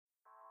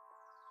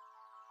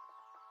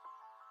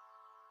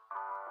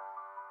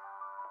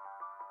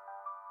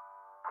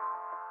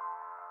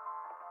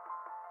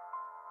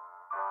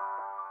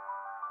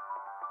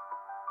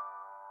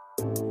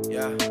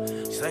Yeah,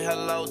 say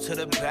hello to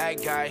the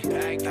bad guy.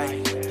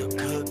 The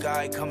good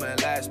guy coming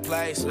last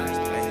place. You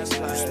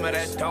smell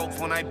that dope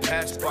when I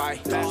pass by.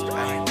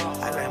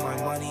 I like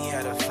my money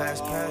at a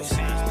fast pace.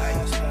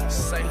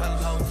 Say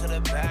hello to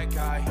the bad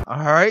guy. All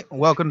right,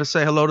 welcome to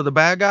Say Hello to the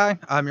Bad Guy.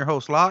 I'm your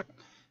host, Locke,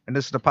 and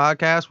this is the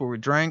podcast where we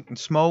drink and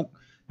smoke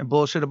and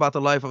bullshit about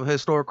the life of a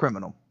historic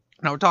criminal.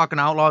 Now, we're talking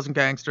outlaws and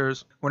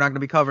gangsters. We're not going to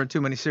be covering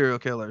too many serial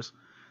killers.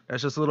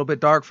 That's just a little bit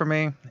dark for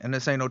me, and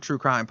this ain't no true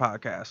crime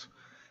podcast.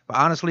 But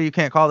honestly, you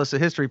can't call this a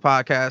history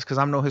podcast because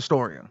I'm no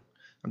historian.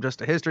 I'm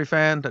just a history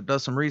fan that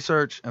does some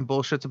research and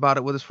bullshits about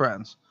it with his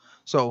friends.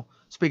 So,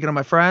 speaking of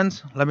my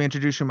friends, let me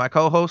introduce you to my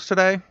co-host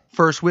today.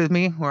 First with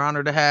me, we're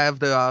honored to have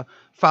the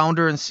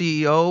founder and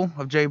CEO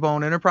of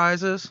J-Bone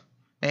Enterprises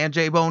and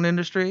J-Bone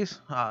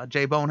Industries,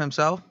 J-Bone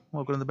himself.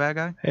 Welcome to the Bad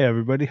Guy. Hey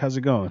everybody, how's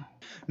it going?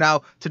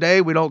 Now,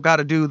 today we don't got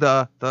to do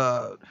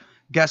the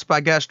guest by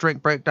guest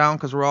drink breakdown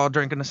because we're all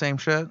drinking the same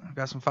shit. We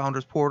got some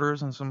Founders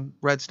Porters and some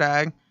Red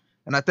Stag.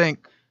 And I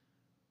think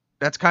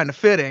that's kind of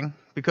fitting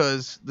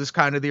because this is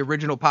kind of the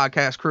original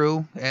podcast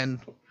crew, and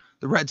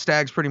the Red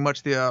Stag's pretty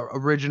much the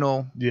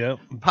original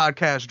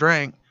podcast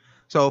drink.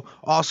 So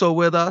also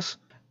with us,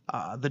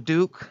 the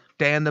Duke,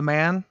 Dan the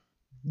Man.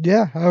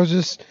 Yeah, I was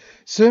just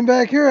sitting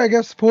back here. I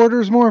guess the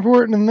Porter's more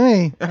important than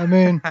me. I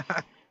mean,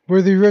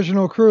 we're the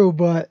original crew,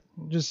 but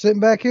just sitting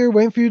back here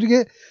waiting for you to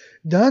get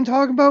done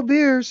talking about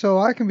beer so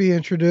I can be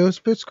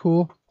introduced, but it's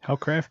cool. How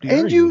crafty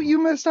and are you?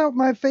 You missed out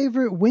my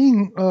favorite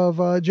wing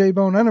of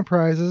J-Bone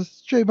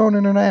Enterprises, J-Bone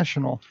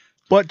International.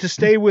 But to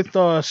stay with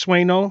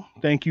Sueno,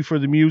 thank you for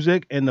the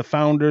music and the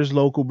Founders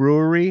local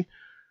brewery.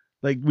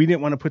 Like, we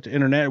didn't want to put the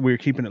internet, we were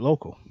keeping it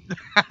local.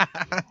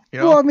 You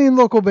know? Well, I mean,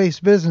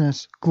 local-based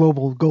business,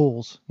 global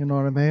goals. You know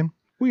what I mean?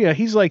 Well, yeah,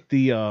 he's like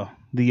the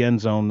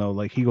end zone, though.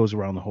 Like, he goes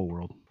around the whole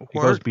world. He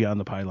goes beyond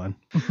the pylon.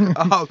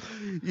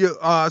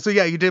 So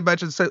you did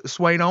mention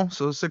Sueno.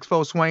 So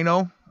 6'4"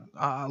 Sueno,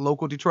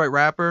 local Detroit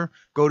rapper.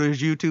 Go to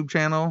his YouTube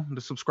channel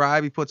to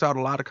subscribe. He puts out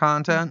a lot of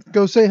content.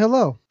 Go say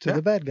hello to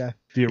the bad guy.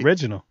 The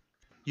original.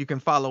 You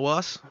can follow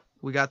us.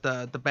 We got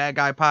the Bad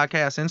Guy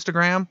Podcast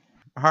Instagram.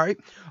 All right.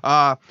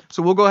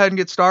 So we'll go ahead and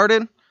get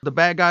started. The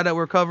bad guy that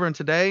we're covering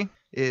today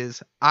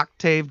is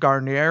Octave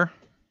Garnier.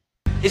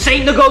 This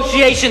ain't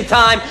negotiation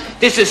time.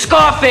 This is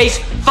Scarface,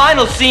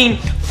 final scene,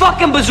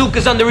 fucking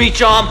bazookas under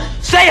each arm.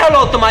 Say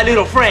hello to my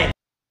little friend.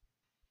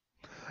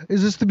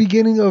 Is this the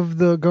beginning of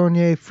the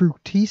Garnier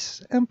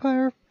Fructis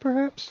empire,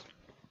 perhaps?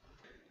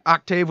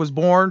 Octave was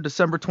born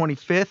December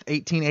 25th,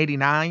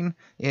 1889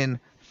 in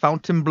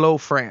Fontainebleau,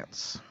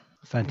 France.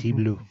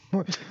 Fontainebleau.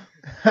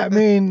 I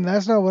mean,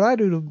 that's not what I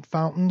do to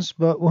fountains,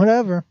 but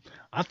whatever.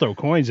 I throw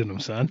coins in them,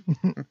 son.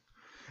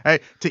 Hey,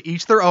 to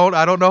each their own.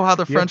 I don't know how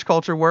the French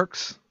culture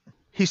works.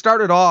 He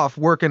started off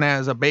working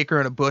as a baker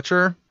and a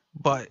butcher,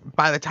 but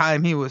by the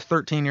time he was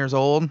 13 years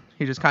old,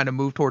 he just kind of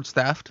moved towards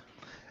theft.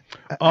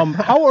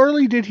 How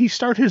early did he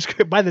start his...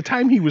 By the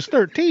time he was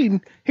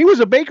 13, he was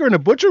a baker and a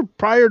butcher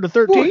prior to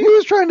 13? Well, he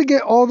was trying to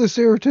get all the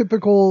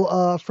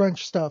stereotypical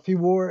French stuff. He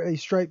wore a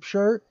striped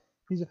shirt.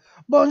 He's a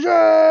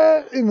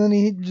bonjour, and then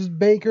he just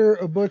baker,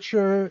 a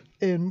butcher,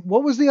 and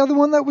what was the other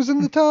one that was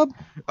in the tub?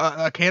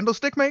 A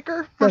candlestick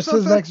maker? That's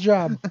something? his next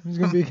job. He's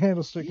going to be a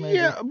candlestick maker.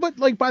 Yeah, but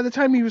like by the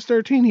time he was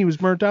 13, he was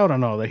burnt out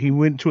on all that. He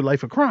went to a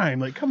life of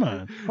crime. Like, come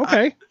on.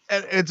 Okay.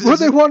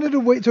 They wanted to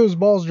wait till his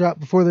balls dropped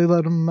before they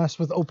let him mess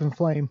with open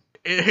flame.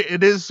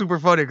 It is super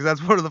funny because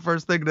that's one of the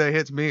first things that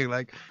hits me.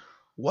 Like,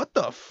 what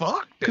the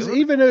fuck? Because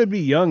even it would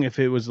be young if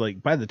it was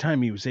like by the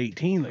time he was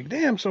 18. Like,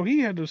 damn, so he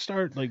had to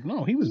start like,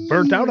 no, he was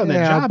burnt out on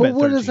that job but at 13.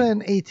 what is that in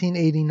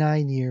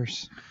 1889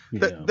 years?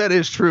 Yeah. That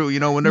is true. You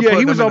know, when they're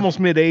He was almost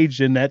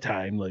mid-aged in that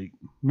time, like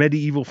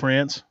medieval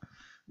France.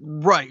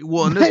 Right.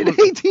 Well, and this was,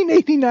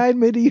 1889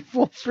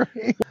 medieval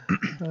France.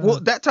 well,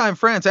 that time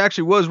France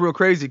actually was real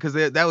crazy because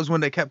that was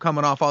when they kept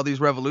coming off all these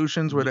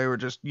revolutions where they were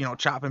just, you know,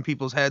 chopping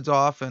people's heads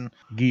off and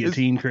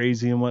guillotine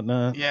crazy and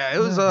whatnot. Yeah, it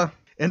was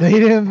and they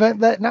didn't invent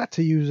that not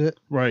to use it.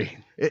 Right.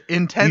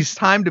 Intense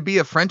time to be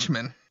a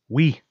Frenchman.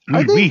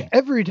 I think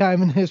every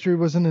time in history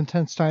was an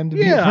intense time to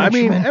be a Frenchman. I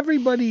mean,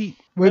 everybody...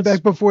 Way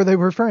back before they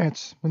were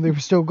France, when they were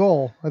still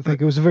Gaul. I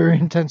think it was a very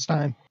intense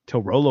time.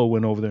 Till Rollo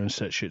went over there and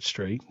set shit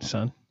straight,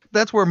 son.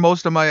 That's where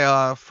most of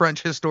my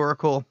French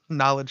historical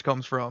knowledge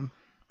comes from.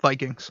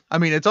 Vikings. I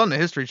mean, it's on the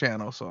History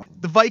Channel, so.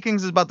 The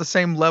Vikings is about the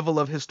same level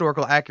of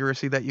historical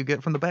accuracy that you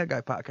get from the Bad Guy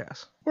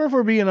Podcast. Or if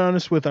we're being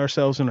honest with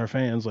ourselves and our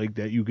fans, like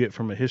that you get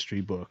from a history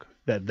book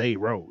that they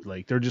wrote.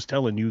 Like, they're just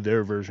telling you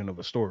their version of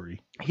a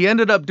story. He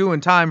ended up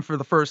doing time for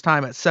the first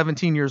time at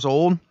 17 years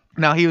old.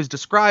 Now, he was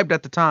described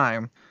at the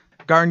time.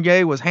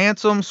 Garnier was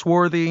handsome,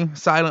 swarthy,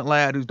 silent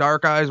lad whose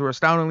dark eyes were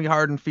astoundingly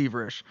hard and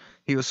feverish.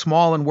 He was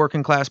small and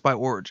working class by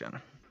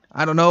origin.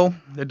 I don't know.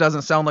 It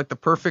doesn't sound like the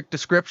perfect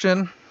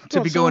description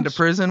to be going to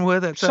prison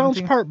with at 17.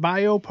 Sounds part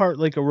bio, part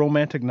like a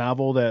romantic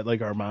novel that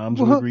like our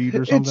moms would read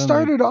or something. It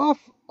started off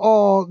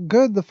all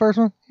good, the first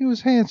one. He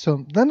was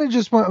handsome. Then it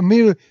just went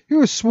immediately. He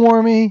was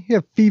swarmy. He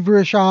had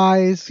feverish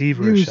eyes.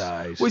 Feverish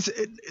eyes.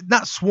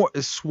 Not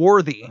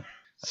swarthy.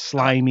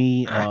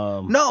 slimy.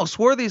 No,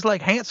 swarthy's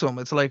like handsome.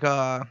 It's like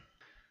Well,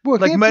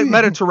 like can't be-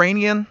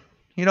 Mediterranean,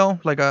 you know,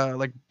 like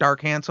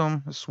dark,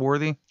 handsome,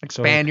 swarthy, like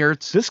So-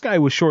 Spaniards, This guy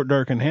was short,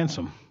 dark, and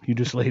handsome. You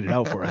just laid it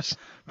out for us.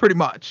 pretty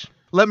much.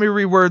 Let me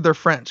reword their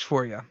French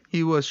for you.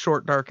 He was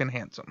short, dark, and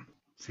handsome.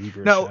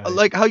 Feverish Now, eyes.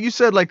 like how you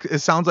said, like it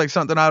sounds like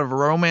something out of a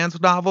romance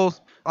novel.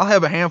 I'll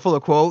have a handful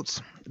of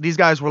quotes. These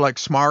guys were like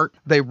smart.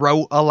 They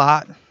wrote a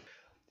lot.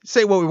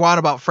 Say what we want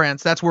about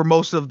France. That's where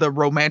most of the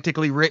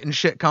romantically written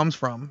shit comes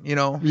from, you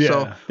know? yeah,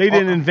 So, they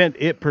didn't invent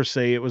it per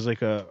se. It was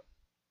like a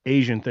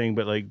Asian thing,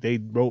 but like they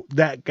wrote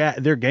that guy.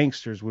 Their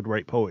gangsters would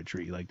write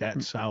poetry. Like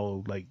that's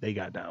how like they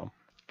got down.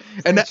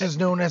 and French that, is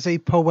known as a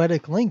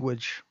poetic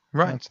language.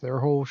 right. That's their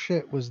whole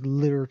shit was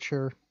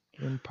literature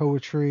and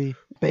poetry,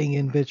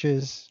 banging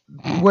bitches.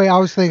 Wait, I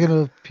was thinking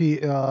of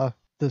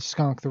the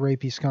skunk, the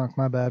rapey skunk.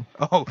 My bad.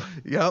 Oh,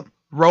 yep.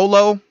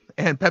 Rolo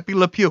and Pepe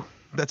Le Pew.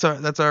 That's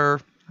our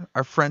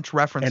French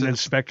references. And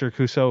Inspector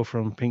Clouseau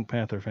from Pink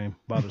Panther fame.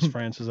 About as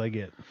France as I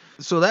get.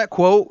 So that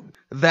quote,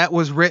 that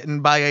was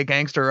written by a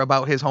gangster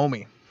about his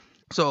homie.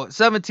 So at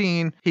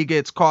 17, he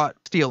gets caught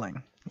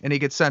stealing, and he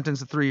gets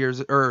sentenced to 3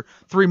 years or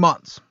 3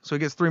 months. So he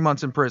gets 3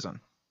 months in prison.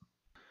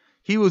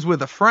 He was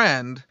with a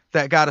friend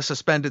that got a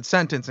suspended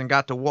sentence and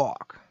got to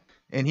walk.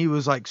 And he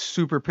was like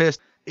super pissed.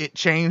 It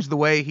changed the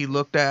way he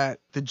looked at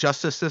the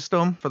justice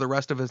system for the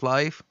rest of his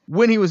life.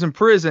 When he was in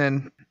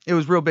prison, it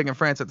was real big in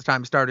France at the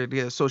time. He started to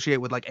get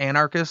associated with like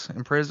anarchists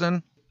in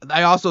prison.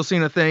 I also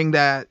seen a thing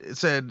that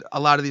said a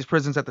lot of these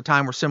prisons at the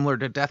time were similar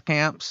to death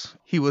camps.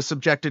 He was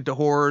subjected to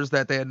horrors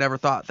that they had never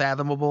thought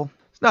fathomable.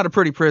 It's not a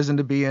pretty prison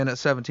to be in at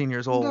 17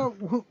 years old.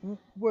 No,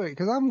 wait,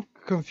 because I'm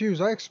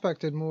confused. I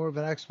expected more of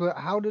an explanation.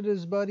 How did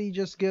his buddy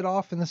just get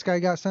off and this guy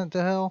got sent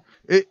to hell?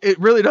 It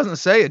really doesn't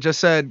say. It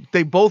just said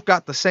they both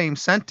got the same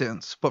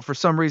sentence, but for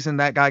some reason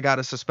that guy got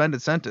a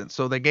suspended sentence.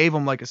 So they gave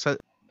him like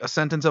a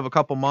sentence of a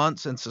couple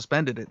months and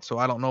suspended it. So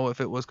I don't know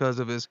if it was because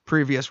of his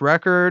previous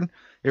record.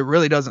 It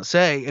really doesn't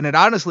say. And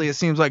it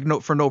seems like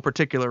for no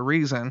particular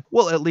reason.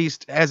 Well, at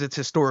least as it's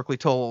historically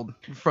told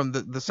from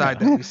the side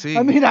that we see.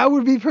 I mean, I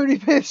would be pretty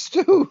pissed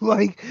too.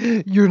 Like,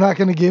 you're not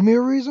going to give me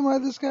a reason why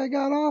this guy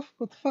got off?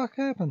 What the fuck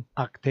happened?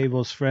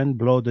 Octavo's friend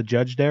blow the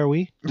judge there,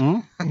 we?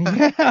 Yeah,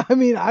 I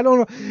mean, I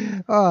don't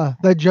know.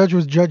 That judge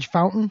was Judge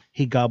Fountain.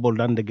 He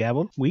gobbled on the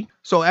gavel, we?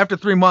 So after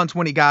 3 months,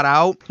 when he got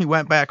out, he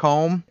went back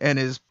home and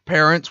his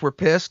parents were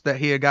pissed that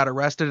he had got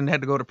arrested and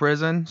had to go to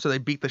prison. So they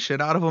beat the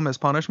shit out of him as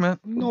punishment.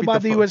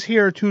 Nobody was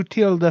here to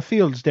till the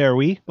fields there,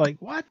 we? Like,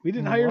 what? We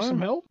didn't hire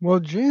some help? Well,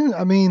 June,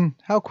 I mean,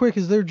 how quick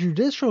is their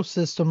judicial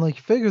system? Like,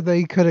 you figure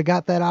they could have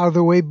got that out of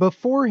the way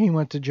before he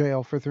went to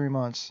jail for 3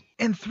 months.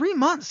 And 3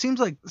 months seems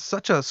like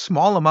such a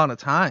small amount of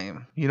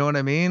time. You know what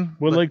I mean?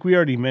 Well, like we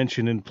already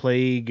mentioned in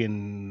Plague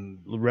and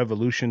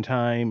Revolution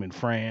time in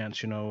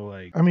France, you know,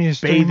 like I mean, it's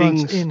 3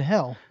 months in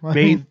hell. I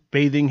mean,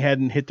 bathing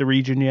hadn't hit the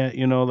region yet,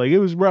 you know, like it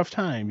was rough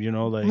time, you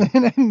know, like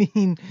and I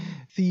mean,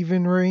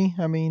 thievery.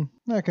 I mean,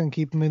 not gonna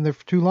keep them in there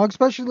for too long,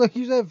 especially like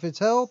you said, if it's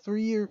hell,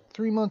 3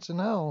 months in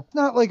hell.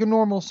 Not like a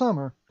normal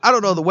summer. I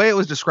don't know. The way it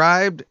was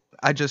described,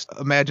 I just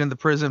imagined the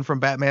prison from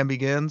Batman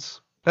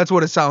Begins. That's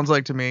what it sounds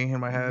like to me in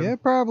my head. Yeah,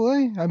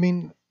 probably. I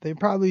mean, they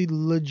probably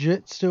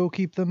legit still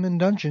keep them in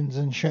dungeons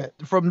and shit.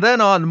 From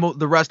then on,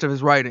 the rest of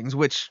his writings,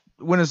 which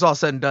when it's all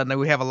said and done,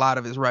 we have a lot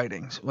of his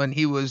writings, when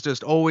he was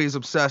just always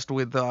obsessed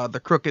with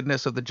the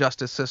crookedness of the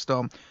justice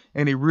system,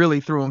 and he really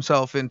threw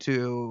himself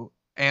into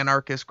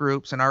anarchist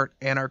groups and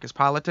anarchist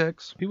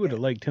politics. he would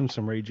have liked him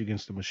some Rage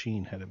Against the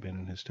Machine had it been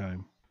in his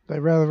time. They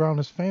rather around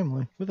his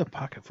family. With a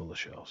pocket full of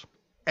shells.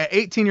 At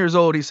 18 years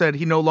old, he said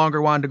he no longer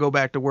wanted to go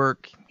back to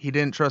work. He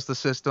didn't trust the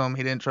system.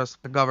 He didn't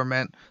trust the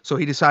government. So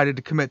he decided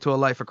to commit to a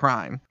life of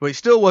crime. But he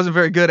still wasn't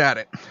very good at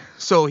it.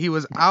 So he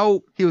was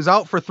out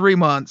for 3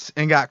 months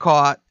and got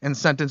caught and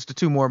sentenced to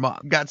 2 more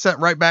months. Got sent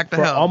right back to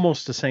For hell.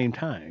 almost the same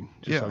time,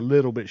 just Yeah. a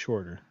little bit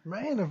shorter.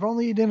 Man, if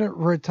only he didn't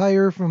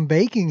retire from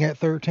baking at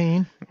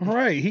 13.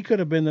 Right, he could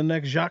have been the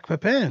next Jacques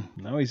Pepin.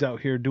 Now he's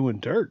out here doing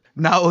dirt.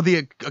 Now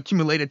the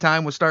accumulated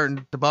time was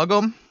starting to bug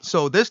him.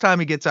 So this time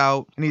he gets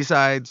out and he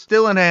decides,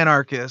 still an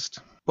anarchist,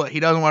 but he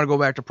doesn't want to go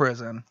back to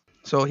prison.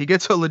 So he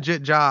gets a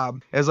legit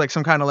job as like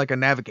some kind of like a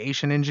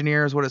navigation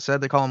engineer is what it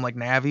said. They call them like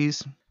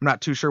navies. I'm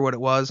not too sure what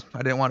it was.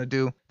 I didn't want to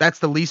do. That's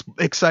the least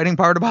exciting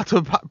part about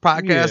the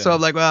podcast. Yeah. So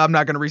I'm like, well, I'm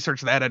not going to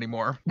research that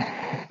anymore.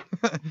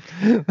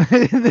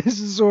 This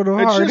is sort of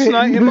It's hard. just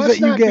not- it news must that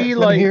you not get be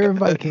from like- here in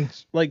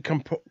Vikings. Like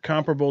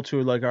comparable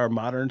to like our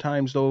modern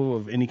times though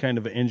of any kind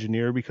of an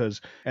engineer,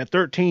 because at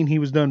 13 he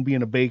was done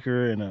being a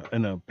baker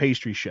and a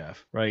pastry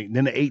chef, right? And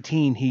then at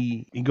 18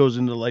 he goes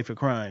into the life of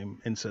crime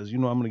and says, you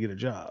know, I'm gonna get a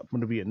job. I'm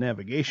gonna be a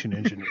navigation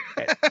engineer.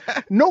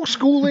 No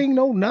schooling,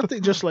 no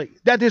nothing, just like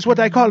that is what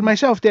I call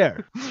myself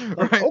there.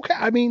 Like, Right. okay,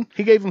 I mean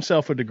he gave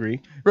himself a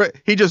degree. Right.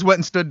 He just went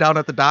and stood down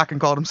at the dock and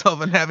called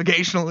himself a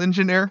navigational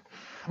engineer.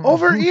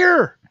 Over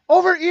ear,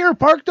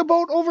 park the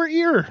boat over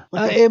ear.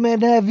 I am a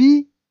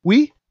navy.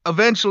 We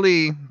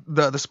eventually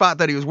the spot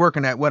that he was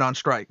working at went on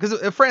strike. Because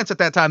France at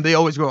that time, they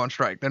always go on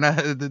strike.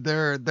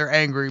 They're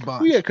angry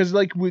bunch. Well, yeah, because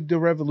like with the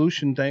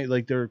revolution thing,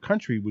 like their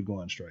country would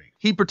go on strike.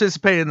 He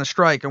participated in the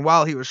strike, and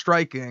while he was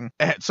striking,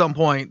 at some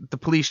point, the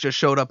police just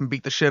showed up and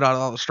beat the shit out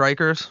of all the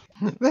strikers.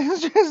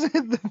 That's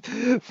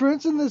just,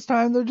 France in this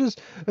time, they're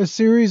just a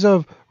series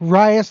of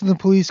riots and the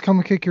police come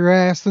and kick your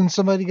ass. Then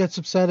somebody gets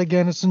upset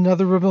again. It's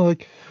another rebel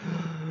like,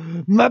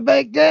 my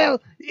big gal,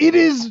 it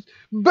is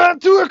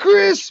burnt to a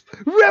crisp,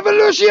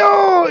 revolution!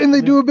 And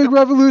they do a big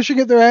revolution,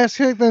 get their ass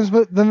kicked.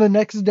 Then the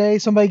next day,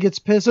 somebody gets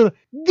pissed.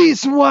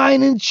 This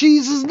wine and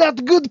cheese is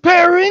not good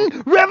pairing,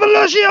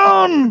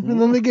 revolution!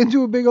 And then they get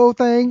into a big old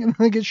thing, and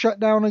they get shut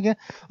down again.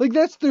 Like,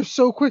 they're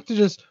so quick to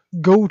just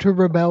go to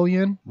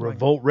rebellion.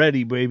 Revolt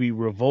ready, baby.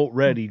 Revolt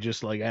ready,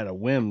 just like at a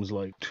whims,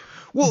 like.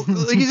 Well,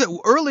 like you said,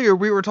 earlier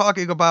we were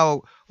talking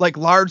about like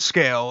large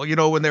scale,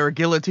 when they were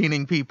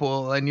guillotining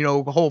people and,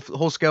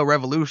 whole scale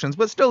revolutions,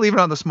 but still even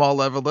on the small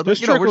level. This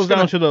trickles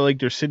down to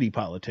their city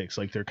politics,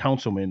 like their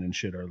councilmen and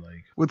shit are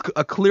like. With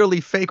a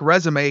clearly fake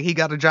resume, he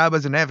got a job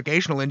as a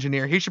navigational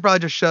engineer. He should probably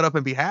just shut up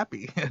and be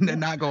happy and then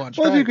not go on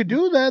strike. Well, if you could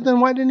do that,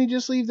 then why didn't he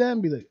just leave that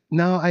and be like,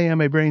 no, I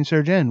am a brain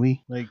surgeon,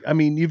 Like, I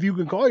mean, if you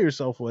can call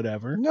yourself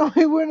whatever. No,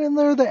 he went in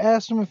there, they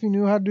asked him if he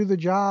knew how to do the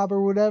job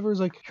or whatever. He's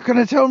like, you're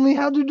going to tell me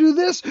how to do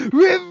this?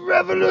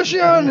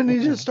 Revolution! And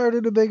he just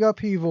started a big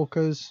upheaval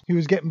because he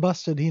was getting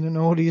busted. He didn't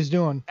know what he was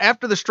doing.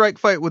 After the strike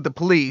fight with the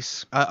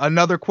police,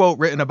 another quote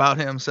written about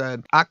him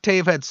said,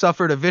 Octave had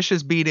suffered a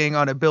vicious beating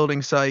on a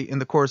building site in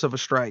the course of a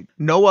strike.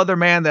 No other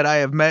man that I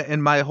have met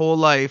in my whole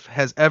life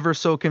has ever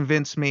so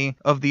convinced me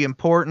of the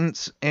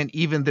importance and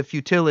even the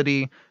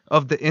futility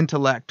of the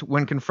intellect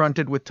when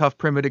confronted with tough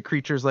primitive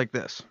creatures like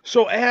this.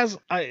 So as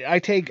I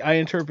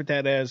interpret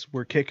that as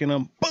we're kicking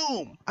him,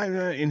 boom,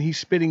 and he's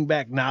spitting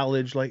back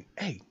knowledge like,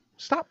 hey,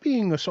 stop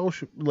being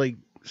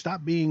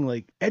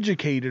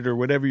educated or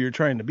whatever you're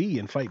trying to be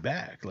and fight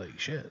back. Like,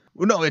 shit.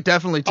 Well, no, it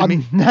definitely,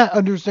 I'm not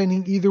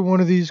understanding either one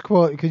of these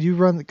quotes. Could you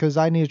run, because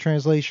I need a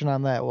translation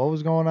on that. What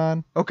was going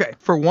on? Okay.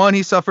 For one,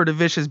 he suffered a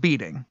vicious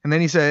beating. And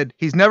then he said,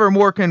 he's never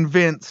more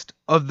convinced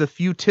of the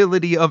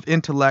futility of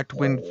intellect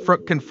when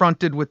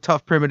confronted with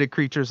tough primitive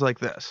creatures like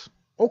this.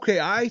 Okay,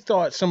 I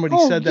thought somebody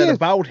said that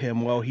about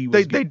him while he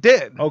was... They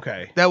did.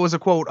 Okay. That was a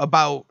quote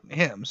about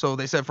him. So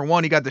they said, for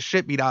one, he got the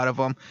shit beat out of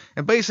him.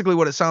 And basically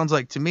what it sounds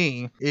like to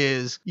me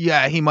is,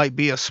 yeah, he might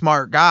be a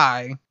smart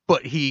guy,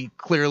 but he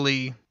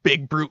clearly...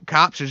 big brute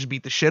cops just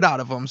beat the shit out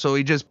of him. So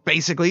he just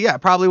basically,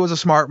 probably was a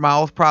smart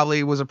mouth,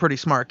 probably was a pretty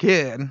smart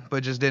kid,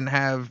 but just didn't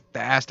have the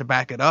ass to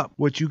back it up.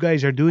 What you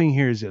guys are doing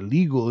here is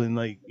illegal, and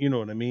like, you know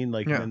what I mean?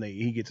 Like, when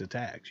he gets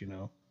attacked,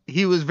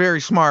 He was very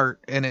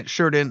smart, and it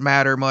sure didn't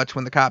matter much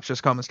when the cops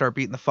just come and start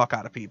beating the fuck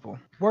out of people.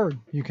 Word.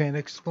 You can't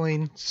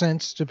explain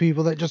sense to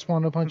people that just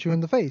want to punch you in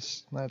the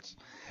face.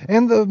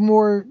 And the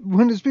more,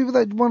 when there's people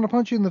that want to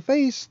punch you in the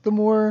face, the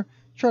more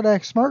try to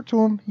act smart to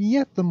them,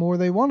 yet the more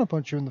they want to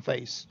punch you in the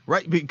face.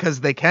 Right,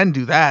 because they can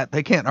do that.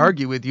 They can't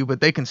argue with you,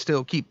 but they can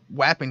still keep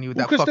whapping you with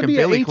that fucking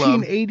billy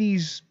club. Because to be an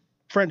 1880s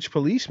French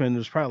policeman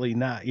was probably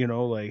not,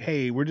 like,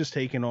 hey, we're just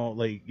taking all,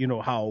 like,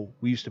 how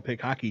we used to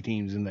pick hockey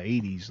teams in the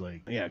 80s.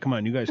 Like, yeah, come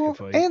on, you guys can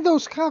fight. And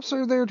those cops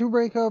are there to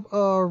break up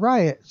a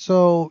riot.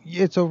 So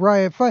it's a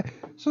riot fight.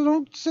 So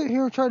don't sit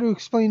here and try to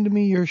explain to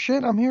me your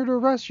shit. I'm here to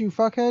arrest you,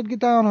 fuckhead. Get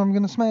down, I'm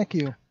going to smack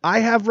you. I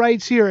have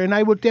rights here, and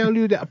I will tell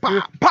you that.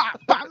 Pop,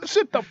 pop, pop,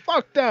 sit the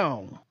fuck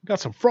down.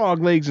 Got some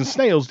frog legs and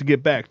snails to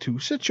get back to.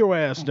 Sit your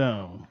ass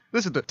down.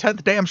 This is the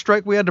 10th damn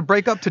strike we had to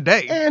break up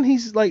today. And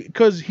he's like,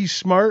 because he's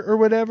smart or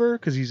whatever,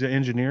 because he's an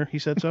engineer, he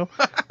said so.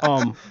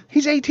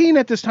 He's 18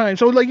 at this time.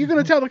 So, like, you're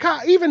going to tell the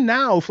cop, even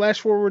now, flash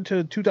forward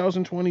to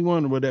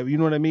 2021 or whatever, you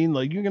know what I mean?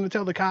 Like, you're going to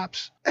tell the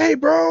cops, hey,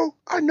 bro,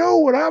 I know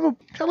what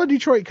tell a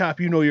Detroit cop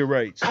you know your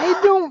rights.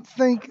 I don't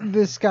think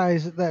this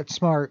guy's that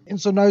smart. And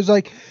so now he's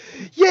like,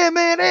 yeah,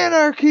 man,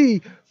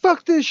 anarchy.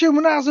 Fuck this shit.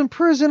 When I was in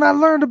prison, I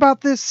learned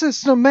about this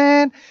system,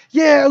 man.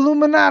 Yeah,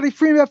 Illuminati,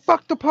 Freeman,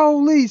 fuck the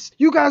police.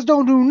 You guys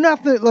don't do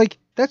nothing. Like,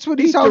 that's what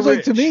he sounds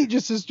like to me,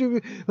 just as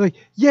stupid. Like,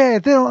 yeah,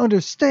 they don't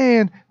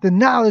understand the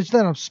knowledge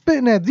that I'm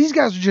spitting at. These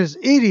guys are just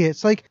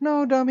idiots. Like,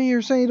 no, dummy,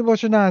 you're saying a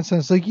bunch of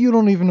nonsense. Like, you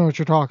don't even know what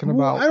you're talking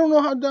about. I don't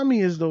know how dumb he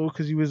is, though,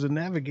 because he was a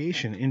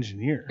navigation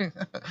engineer.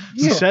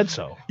 He said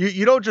so.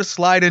 You don't just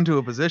slide into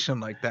a position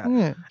like that.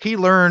 Yeah. He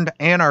learned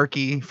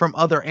anarchy from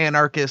other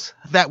anarchists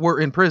that were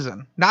in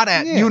prison, not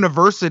at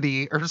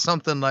university or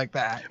something like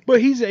that.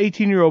 But he's an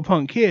 18-year-old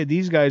punk kid.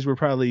 These guys were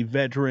probably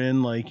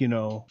veteran, like,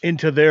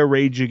 into their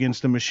rage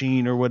against the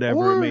machine or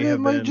whatever it may have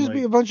been. Or it might just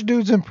be a bunch of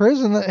dudes in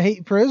prison that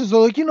hate prison.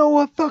 So, like, you know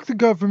what? Fuck the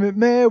government,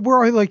 man.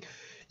 We're all like,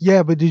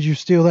 yeah, but did you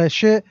steal that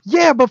shit?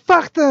 Yeah, but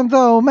fuck them,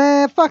 though,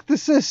 man. Fuck the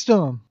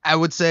system. I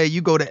would say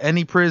you go to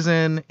any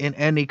prison in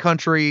any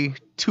country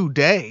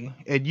today,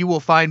 and you will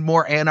find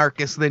more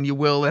anarchists than you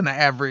will in the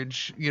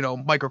average,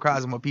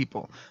 microcosm of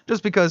people.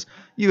 Just because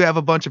you have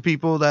a bunch of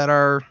people that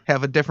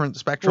have a different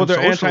spectrum. Well,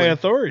 they're socially.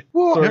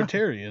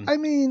 authoritarian. I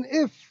mean,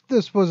 if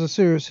this was a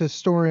serious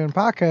historian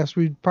podcast,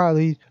 we'd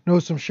probably know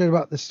some shit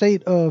about the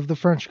state of the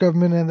French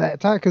government at that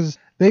time, because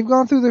they've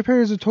gone through their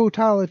periods of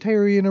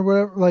totalitarian or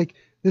whatever. Like,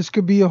 this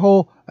could be a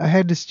whole, I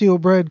had to steal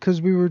bread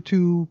because we were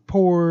too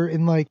poor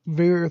and like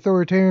very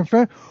authoritarian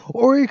friend.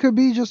 Or it could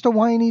be just a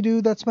whiny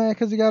dude that's mad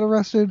because he got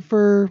arrested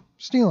for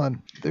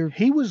stealing.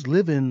 He was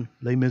living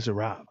Les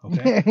Miserables.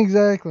 Okay. Yeah,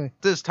 exactly.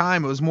 This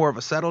time it was more of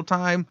a settled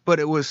time, but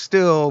it was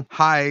still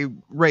high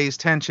raised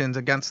tensions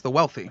against the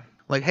wealthy.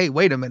 Like, hey,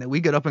 wait a minute, we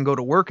get up and go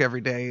to work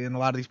every day, and a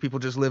lot of these people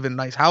just live in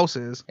nice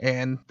houses,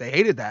 and they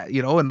hated that,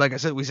 you know. And like I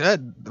said,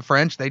 the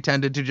French, they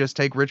tended to just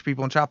take rich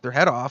people and chop their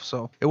head off.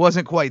 So it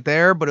wasn't quite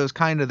there, but it was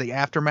kind of the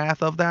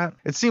aftermath of that.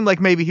 It seemed like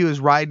maybe he was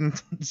riding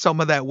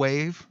some of that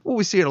wave. Well,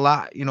 we see it a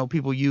lot, you know,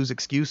 people use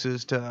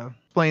excuses to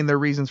explain their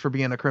reasons for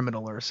being a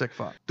criminal or a sick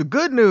fuck. The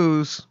good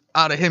news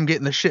out of him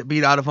getting the shit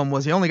beat out of him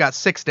was he only got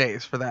 6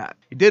 days for that.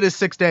 He did his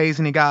 6 days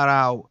and he got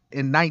out.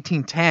 In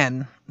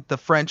 1910, the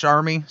French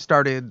army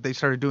started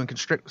doing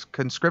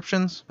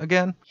conscriptions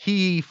again.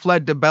 He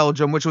fled to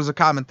Belgium, which was a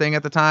common thing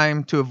at the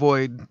time, to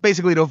avoid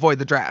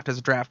the draft, as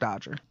a draft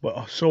dodger.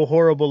 Well, so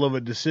horrible of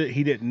a decision.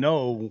 He didn't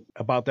know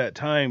about that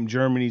time.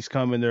 Germany's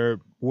coming, their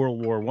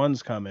World War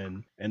I's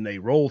coming, and they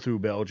roll through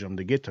Belgium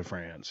to get to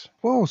France.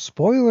 Whoa,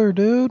 spoiler,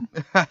 dude.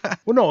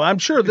 Well, no, I'm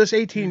sure this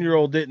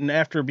 18-year-old didn't,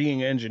 after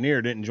being an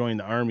engineer, didn't join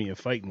the army and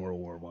fight in World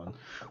War I.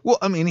 Well,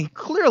 I mean, he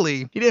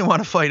didn't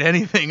want to fight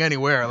anything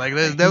anywhere. Like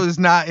that was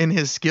not in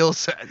his skill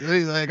set.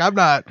 He's like, I'm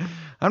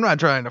not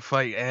trying to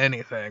fight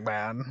anything,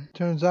 man.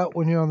 Turns out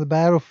when you're on the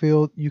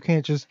battlefield, you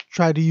can't just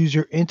try to use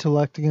your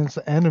intellect against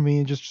the enemy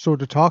and just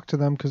sort of talk to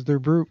them because they're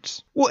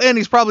brutes. Well, and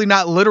he's probably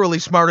not literally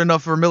smart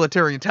enough for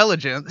military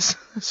intelligence.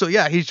 So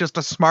yeah, he's just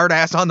a smart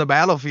ass on the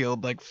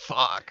battlefield. Like,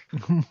 fuck.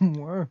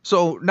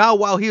 So now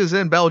while he was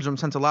in Belgium,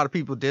 since a lot of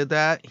people did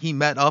that, he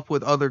met up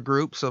with other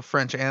groups of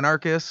French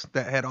anarchists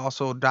that had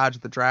also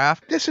dodged the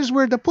draft. This is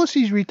where the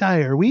pussies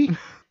retire, we.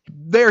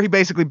 There he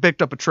basically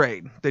picked up a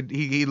trade.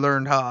 He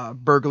learned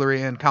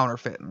burglary and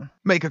counterfeiting.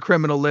 Make a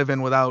criminal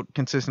living without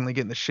consistently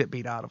getting the shit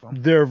beat out of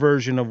him. Their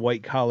version of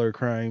white collar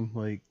crime.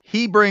 Like,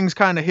 he brings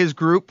kind of his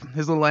group,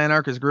 his little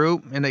anarchist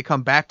group, and they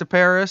come back to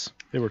Paris.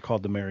 They were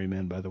called the Merry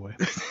Men, by the way.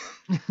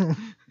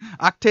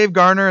 Octave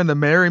Garner and the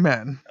Merry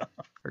Men.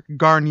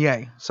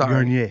 Garnier, sorry.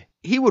 Garnier.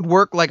 He would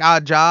work like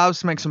odd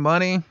jobs to make some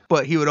money,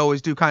 but he would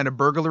always do kind of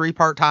burglary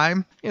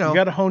part-time. You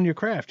got to hone your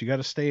craft. You got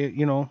to stay,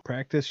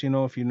 practice,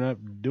 if you're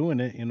not doing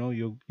it,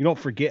 you don't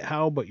forget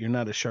how, but you're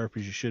not as sharp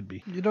as you should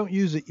be. You don't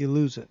use it, you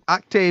lose it.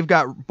 Octave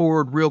got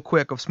bored real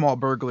quick of small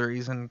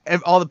burglaries, and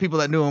all the people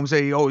that knew him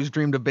say he always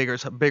dreamed of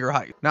bigger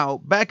height. Now,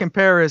 back in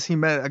Paris, he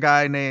met a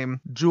guy named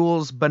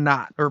Jules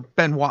Benoit.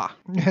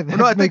 Yeah,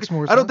 that makes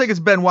more sense. I don't think it's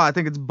Benoit. I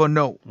think it's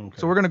Benoit. Okay.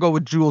 So we're going to go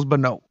with Jules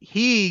Benoit.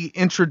 He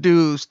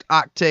introduced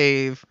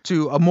Octave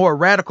to a more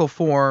radical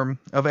form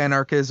of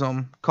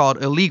anarchism called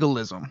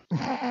illegalism.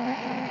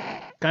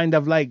 Kind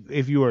of like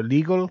if you were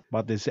legal,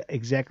 but it's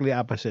exactly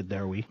opposite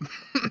there, we.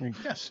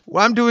 Yes.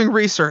 Well, I'm doing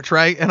research,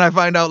 right? And I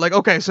find out, like,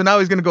 okay, so now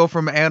he's going to go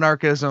from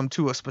anarchism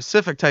to a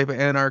specific type of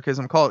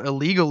anarchism called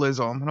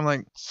illegalism. And I'm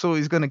like, so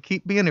he's going to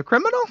keep being a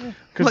criminal?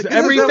 Because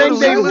everything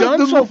they've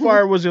done so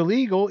far was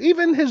illegal.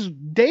 Even his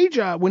day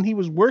job when he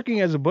was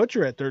working as a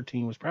butcher at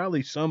 13 was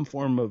probably some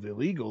form of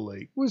illegal.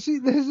 Like, well, see,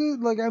 this is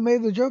like, I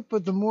made the joke,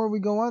 but the more we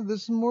go on,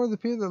 this is more the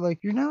people that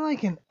like, you're not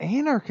like an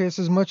anarchist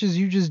as much as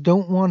you just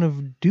don't want to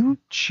do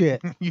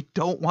shit. You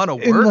don't want to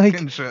work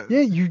and shit.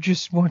 Yeah, you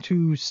just want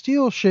to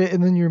steal shit,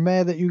 and then you're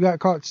mad that you got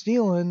caught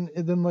stealing,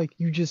 and then like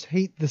you just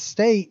hate the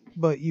state,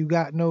 but you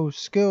got no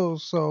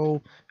skills,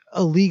 so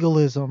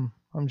illegalism.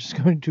 I'm just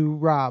going to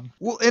rob.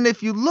 Well, and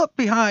if you look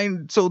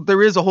behind, so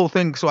there is a whole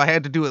thing, so I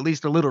had to do at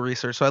least a little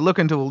research. So I look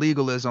into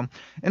illegalism,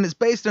 and it's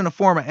based in a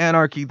form of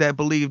anarchy that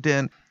believed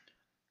in,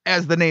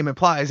 as the name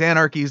implies,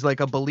 anarchy is like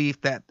a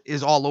belief that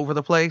is all over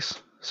the place.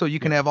 So you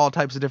can have all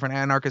types of different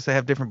anarchists that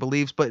have different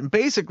beliefs, but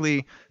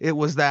basically it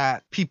was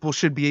that people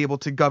should be able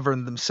to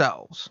govern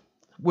themselves,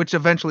 which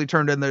eventually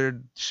turned in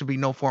there should be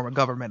no form of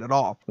government at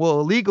all.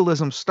 Well,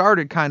 illegalism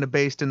started kind of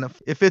based in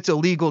if it's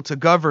illegal to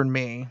govern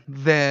me,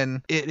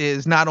 then it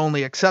is not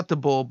only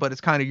acceptable, but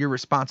it's kind of your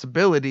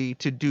responsibility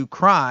to do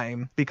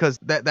crime because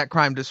that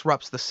crime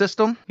disrupts the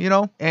system,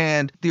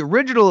 And the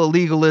original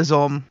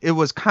illegalism, it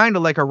was kind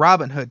of like a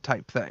Robin Hood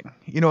type thing.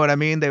 You know what I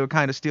mean? They would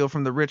kind of steal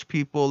from the rich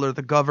people or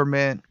the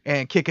government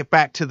and kick it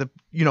back to the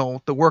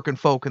working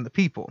folk and the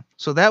people.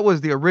 So that was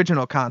the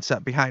original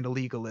concept behind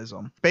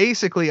illegalism.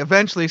 Basically,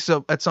 eventually,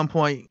 so at some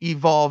point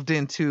evolved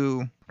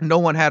into no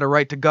one had a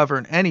right to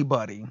govern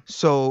anybody.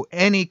 So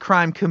any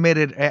crime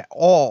committed at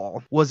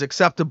all was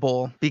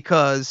acceptable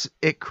because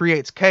it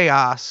creates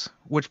chaos,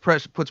 which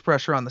puts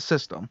pressure on the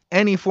system.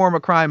 Any form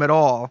of crime at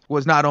all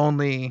was not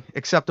only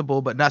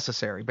acceptable, but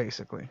necessary,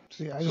 basically.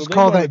 See, I just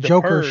call that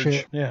Joker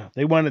shit. Yeah,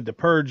 they wanted the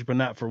purge, but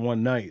not for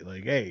one night.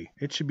 Like, hey,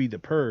 it should be the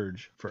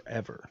purge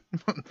forever.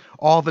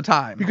 All the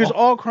time. Because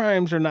all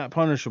crimes are not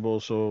punishable,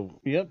 so,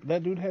 yep,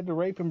 that dude had to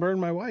rape and burn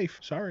my wife.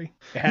 Sorry.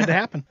 It had to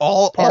happen.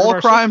 All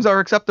crimes are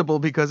acceptable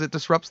because it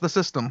disrupts the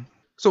system.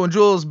 So when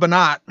Jules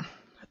Benoit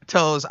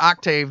tells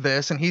Octave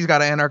this, and he's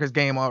got an anarchist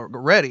game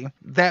already.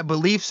 That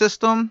belief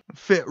system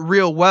fit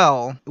real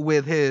well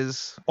with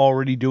his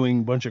Already doing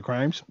a bunch of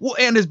crimes. well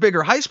and his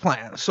bigger heist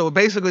plan. So it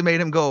basically made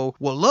him go,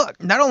 well,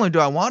 look, not only do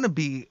I want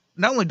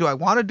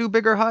to do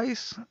bigger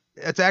heists,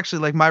 it's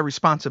actually like my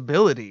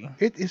responsibility.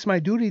 It's my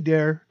duty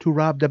there to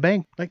rob the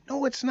bank. Like,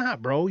 no, it's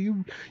not, bro.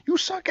 You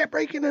suck at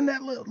breaking in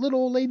that little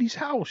old lady's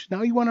house.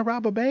 Now you want to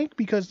rob a bank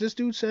because this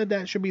dude said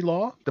that should be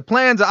law? The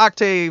plans of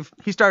Octave,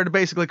 he started to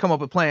basically come up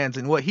with plans,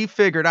 and what he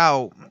figured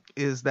out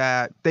is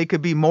that they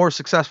could be more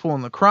successful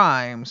in the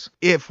crimes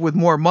if with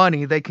more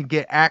money they could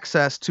get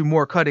access to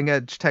more cutting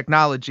edge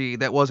technology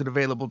that wasn't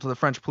available to the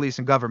French police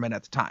and government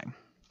at the time.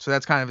 So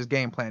that's kind of his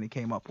game plan he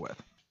came up with.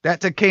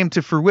 That came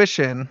to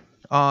fruition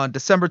on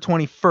December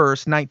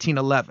 21st,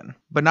 1911.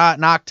 But not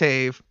in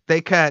Octave.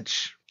 They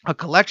catch a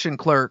collection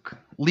clerk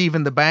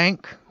leaving the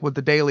bank with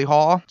the daily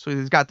haul. So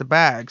he's got the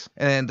bags.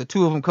 And the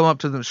two of them come up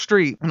to the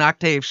street. And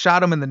Octave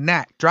shot him in the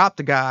neck, dropped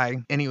the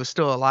guy, and he was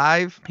still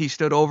alive. He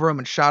stood over him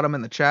and shot him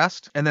in the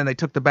chest. And then they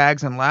took the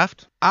bags and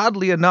left.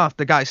 Oddly enough,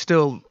 the guy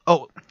still...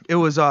 It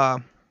was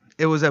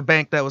a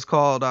bank that was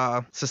called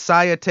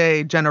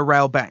Societe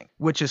Generale Bank,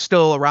 which is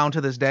still around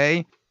to this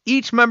day.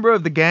 Each member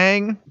of the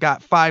gang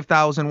got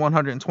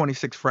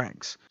 5,126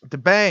 francs. The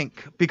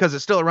bank, because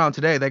it's still around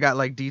today, they got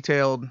like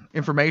detailed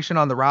information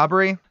on the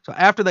robbery. So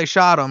after they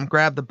shot him,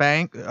 grabbed the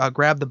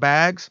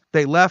bags,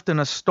 they left in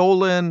a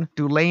stolen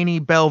Delaney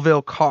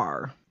Belleville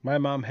car. My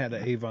mom had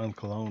an Avon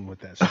cologne with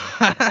that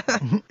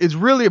stuff. It's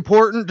really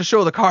important to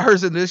show the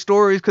cars in these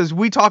stories because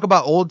we talk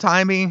about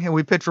old-timey and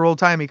we picture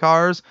old-timey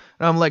cars.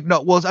 And I'm like,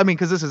 no, well, I mean,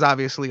 because this is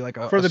obviously like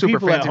a For the super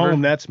people at fancy home,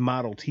 version. that's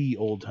Model T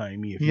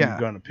old-timey if Yeah. you're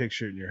going to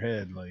picture it in your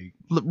head. Like,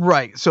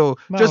 Right. So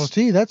Model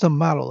T, that's a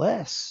Model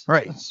S.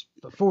 Right. That's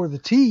before the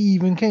T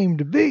even came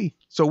to be.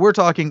 So we're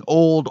talking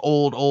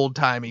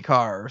old-timey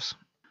cars.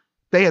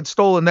 They had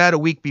stolen that a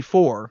week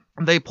before.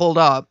 They pulled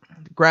up,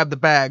 grabbed the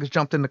bags,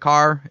 jumped in the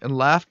car, and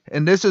left.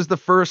 And this is the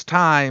first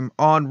time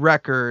on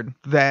record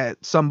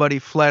that somebody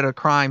fled a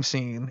crime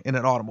scene in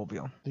an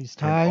automobile. These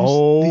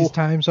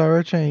times are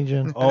a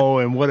changing. oh,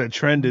 and what a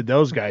trend did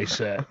those guys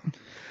set.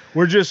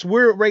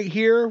 We're right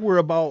here. We're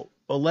about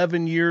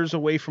 11 years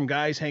away from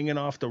guys hanging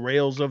off the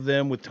rails of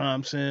them with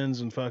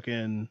Thompsons and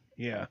fucking,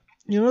 yeah.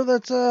 You know,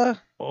 that's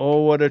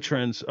Oh, what a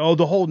trend. Oh,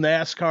 the whole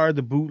NASCAR,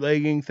 the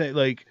bootlegging thing,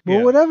 like, well,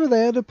 yeah. whatever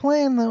they had a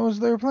plan, that was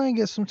their plan.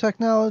 Get some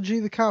technology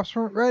the cops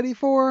weren't ready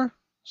for.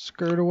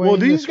 Skirt away. Well,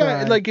 into these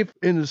guys, crime. like, if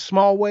in a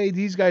small way,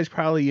 these guys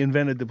probably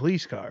invented the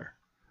police car.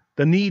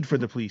 The need for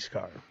the police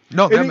car.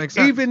 No, that And makes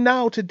sense. Even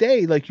now,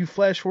 today, like, you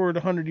flash forward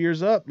 100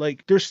 years up,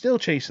 like, they're still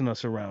chasing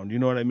us around. You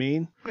know what I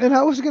mean? And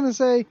I was gonna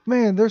say,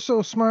 man, they're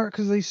so smart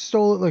because they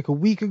stole it like a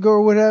week ago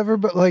or whatever.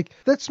 But like,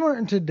 that's smart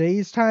in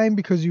today's time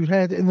because you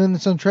had, and then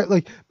it's on track.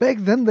 Like back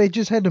then, they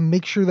just had to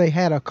make sure they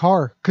had a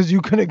car because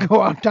you couldn't go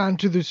out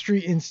onto the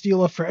street and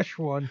steal a fresh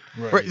one.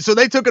 Right. So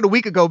they took it a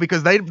week ago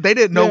because they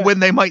didn't know Yeah. when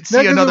they might Not see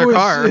 'cause another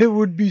car. It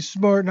would be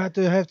smart not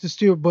to have to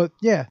steal. But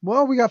yeah,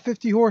 well, we got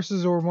 50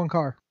 horses or one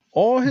car.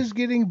 All his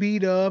getting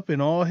beat up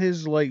and all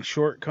his, like,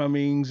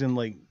 shortcomings and,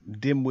 like,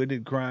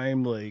 dim-witted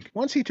crime, like,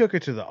 once he took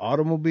it to the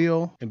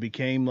automobile and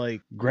became, like,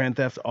 Grand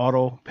Theft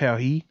Auto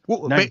Paris,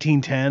 Well,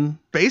 1910.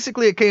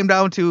 Basically, it came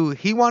down to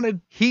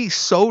he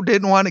so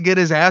didn't want to get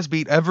his ass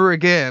beat ever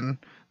again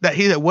that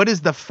he said, what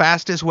is the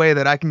fastest way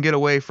that I can get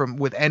away from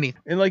with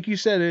anything? And like you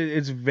said,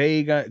 it's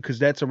vague because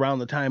that's around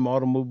the time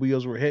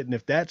automobiles were hitting.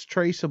 If that's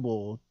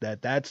traceable,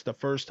 that's the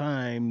first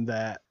time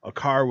that a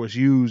car was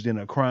used in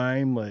a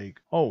crime,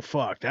 like, oh,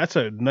 fuck, that's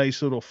a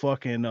nice little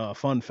fucking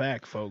fun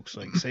fact, folks.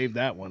 Like, save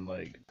that one.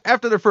 Like,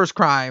 After their first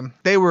crime,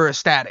 they were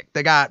ecstatic.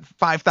 They got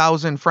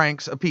 5,000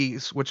 francs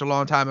apiece, which a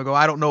long time ago,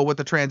 I don't know what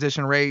the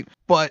transition rate,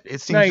 but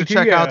it seems to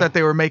check out that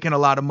they were making a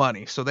lot of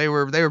money. So they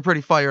were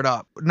pretty fired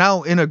up.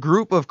 Now, in a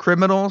group of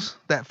criminals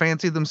that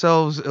fancy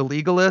themselves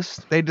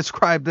illegalists, they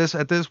describe this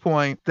at this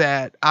point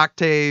that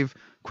Octave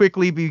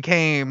quickly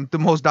became the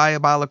most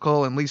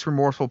diabolical and least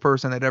remorseful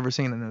person they'd ever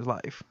seen in his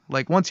life.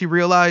 Like, once he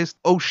realized,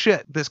 oh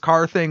shit, this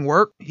car thing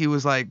worked, he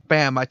was like,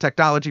 bam, my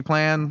technology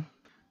plan,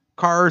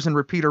 cars and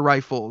repeater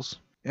rifles.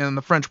 And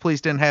the French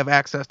police didn't have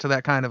access to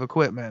that kind of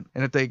equipment.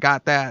 And if they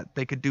got that,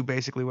 they could do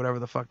basically whatever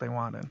the fuck they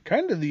wanted.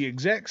 kind of the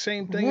exact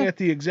same thing at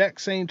the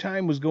exact same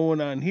time was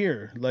going on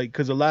here. Like,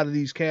 because a lot of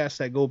these casts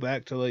that go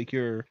back to, like,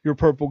 your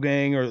Purple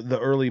Gang or the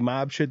early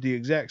mob shit, the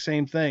exact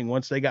same thing.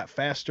 Once they got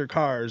faster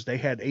cars, they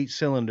had 8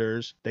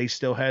 cylinders. They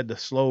still had the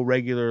slow,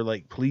 regular,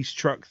 like, police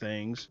truck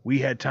things. We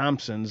had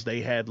Thompsons.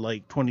 They had,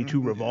 like,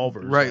 22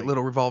 revolvers. Right, like,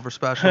 little revolver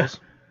specials.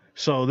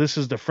 So this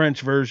is the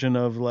French version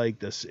of, like,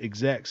 this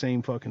exact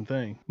same fucking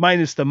thing.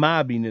 Minus the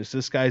mobbiness.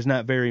 This guy's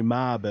not very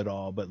mob at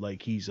all, but,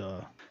 like, he's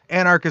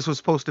Anarchist was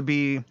supposed to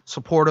be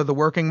support of the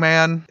working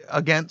man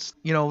against,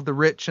 the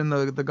rich and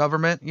the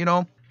government,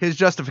 His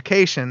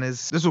justification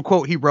is, this is a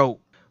quote he wrote,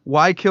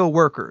 "Why kill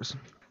workers?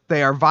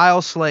 They are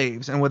vile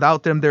slaves, and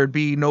without them there'd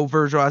be no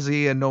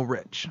bourgeoisie and no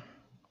rich."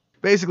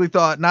 basically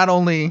thought not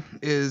only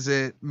is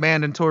it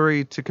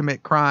mandatory to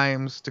commit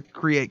crimes to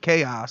create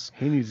chaos.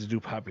 He needs to do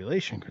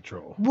population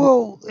control.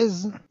 Well,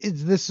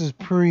 this is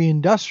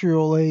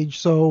pre-industrial age,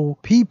 so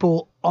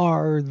people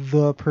are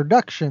the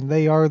production.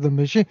 They are the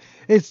machine.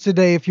 It's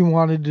today if you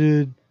wanted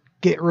to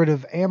get rid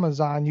of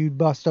Amazon, you'd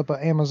bust up an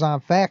Amazon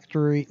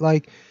factory.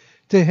 Like,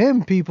 to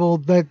him, people,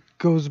 that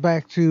goes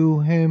back to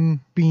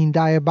him being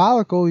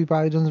diabolical. He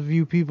probably doesn't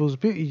view people as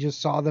people. He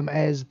just saw them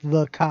as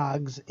the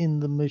cogs in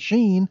the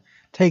machine.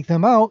 Take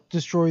them out,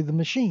 destroy the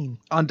machine.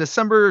 On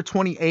December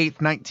 28th,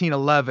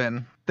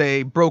 1911,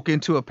 they broke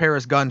into a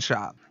Paris gun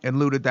shop and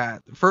looted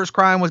that. First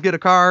crime was get a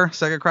car.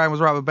 Second crime was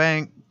rob a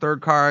bank.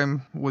 Third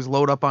crime was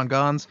load up on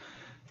guns.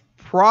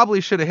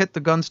 Probably should have hit the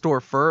gun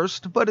store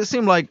first, but it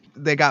seemed like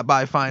they got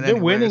by fine anyways.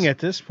 They're winning at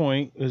this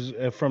point is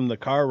from the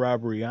car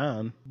robbery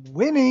on.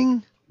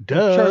 Winning?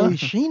 Duh. Charlie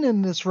Sheen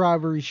in this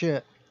robbery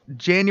shit.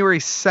 January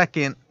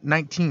 2nd,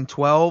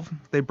 1912,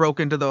 they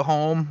broke into the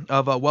home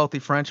of a wealthy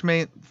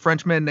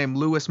Frenchman named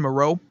Louis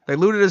Moreau. They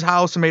looted his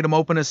house and made him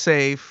open a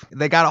safe.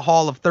 They got a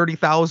haul of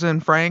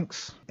 30,000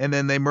 francs, and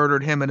then they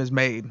murdered him and his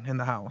maid in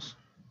the house.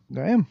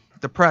 Damn.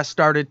 The press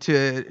started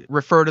to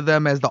refer to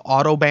them as the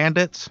Auto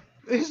Bandits.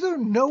 Is there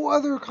no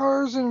other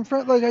cars in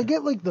front? Like, I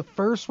get, like, the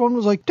first one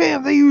was like,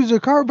 damn, they used a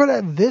car. But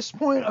at this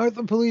point, aren't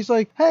the police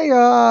like, hey,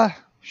 you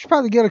should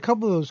probably get a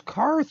couple of those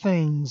car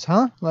things,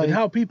 huh? Like, and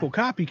how people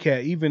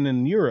copycat, even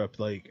in Europe,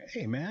 like,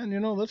 hey, man,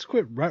 let's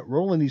quit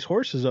rolling these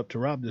horses up to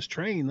rob this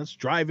train. Let's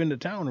drive into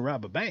town and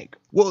rob a bank.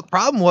 Well, the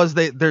problem was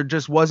there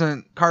just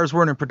cars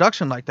weren't in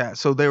production like that.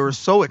 So they were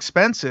so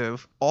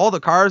expensive. All the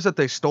cars that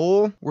they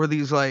stole were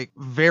these, like,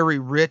 very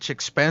rich,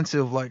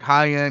 expensive, like,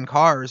 high-end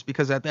cars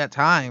because at that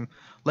time,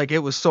 like, it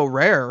was so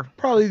rare.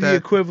 Probably the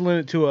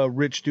equivalent to a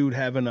rich dude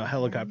having a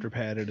helicopter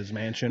pad at his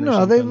mansion or no,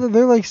 something.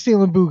 they're like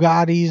stealing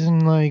Bugattis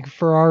and like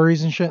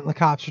Ferraris and shit, and the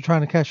cops are trying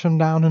to catch them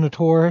down in a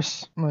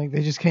Taurus. Like,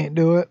 they just can't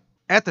do it.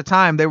 At the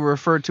time, they were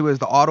referred to as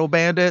the Auto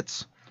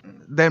Bandits.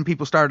 Then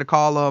people started to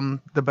call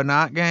them the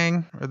Banat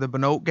Gang or the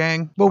Banot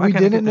Gang. What we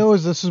didn't know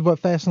is this is what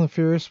Fast and the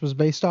Furious was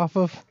based off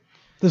of.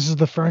 This is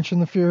the French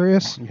and the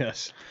Furious.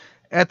 Yes.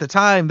 At the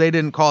time, they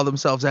didn't call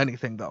themselves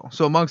anything, though.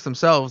 So amongst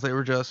themselves, they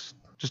were just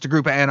a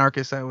group of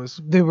anarchists They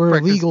were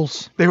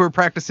illegals. They were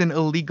practicing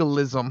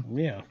illegalism.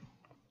 Yeah.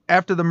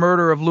 After the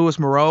murder of Louis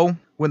Moreau,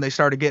 when they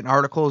started getting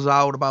articles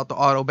out about the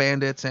Auto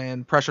Bandits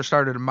and pressure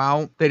started to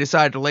mount, they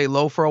decided to lay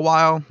low for a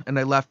while, and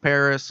they left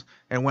Paris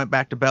and went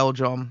back to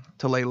Belgium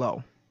to lay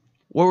low.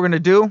 What we're going to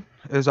do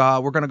is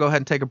we're going to go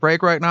ahead and take a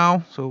break right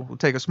now. So we'll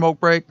take a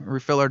smoke break,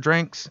 refill our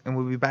drinks, and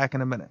we'll be back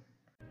in a minute.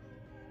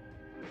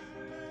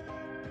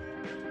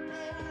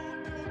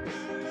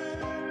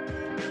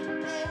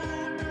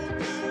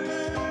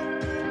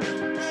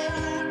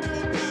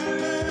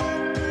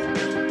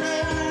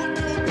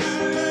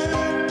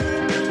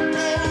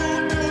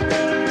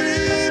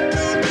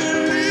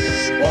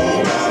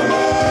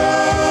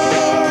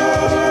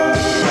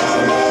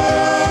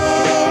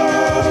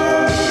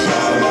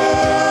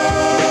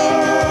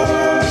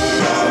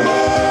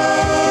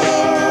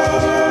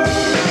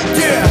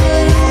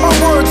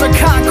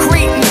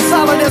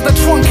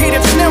 Truncated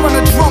snare on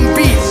a drum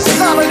beat,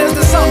 solid as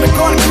the sound of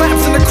gun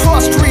claps in the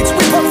cross streets. We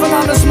puffin'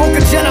 on the smoke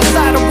of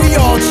genocide and we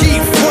all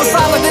chief. More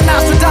solid than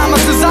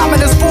Nostradamus'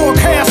 ominous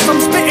forecast.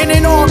 I'm spitting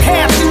in all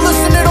caps, you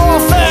listening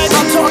all fast.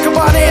 I'm talking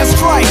about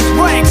airstrikes,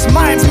 ranks,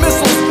 mines,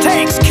 missiles,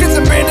 tanks, kids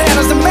in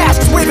bandanas and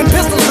masks, waving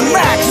pistols and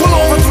max. We'll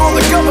overthrow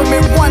the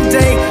government one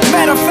day.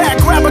 Matter of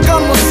fact, grab a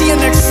gun, we'll see you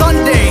next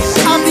Sunday.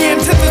 I'm the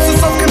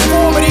antithesis of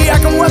conformity. I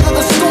can weather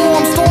the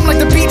storm like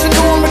the beach in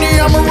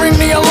Normandy. I'ma ring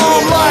the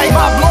alarm like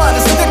my blood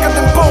is thicker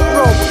than boat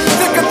rope,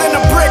 thicker than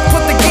a brick,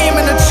 put the game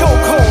in a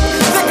chokehold,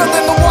 thicker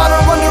than the water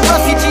under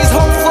refugees'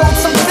 hope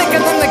floats. I'm thicker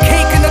than the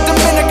cake in the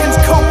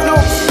Dominicans' coke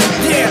notes.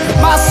 Yeah,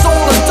 my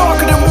soul is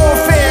darker than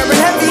warfare and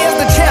heavy as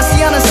the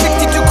chassis on a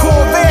 62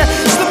 Corvair.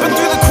 Slipping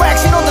through the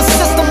cracks, you know the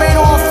system ain't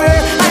all fair.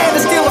 I had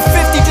to steal a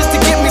 50 just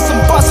to get me some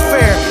bus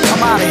fare.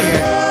 I'm out of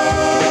here.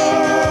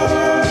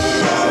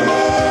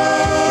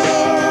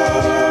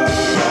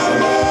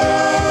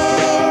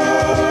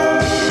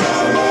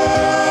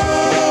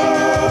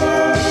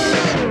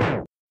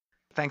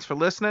 Thanks for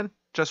listening.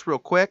 Just real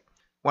quick,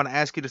 want to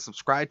ask you to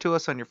subscribe to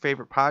us on your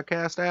favorite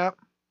podcast app.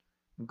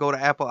 Go to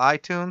Apple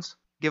iTunes,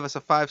 give us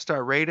a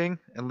 5-star rating,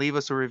 and leave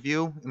us a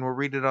review, and we'll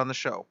read it on the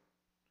show.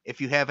 If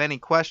you have any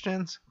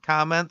questions,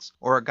 comments,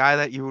 or a guy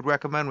that you would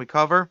recommend we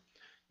cover,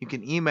 you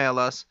can email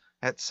us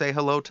at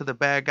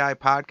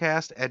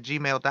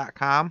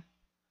sayhellotothabadguypodcast@gmail.com.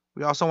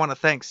 We also want to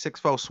thank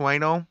Sixfo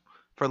Sueno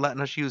for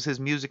letting us use his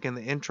music in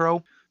the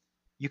intro.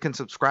 You can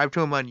subscribe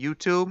to him on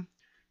YouTube,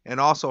 and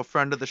also a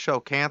friend of the show,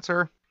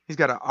 Cancer. He's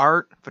got an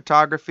art,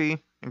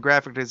 photography, and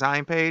graphic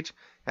design page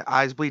at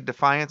Eyes Bleed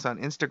Defiance on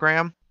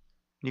Instagram.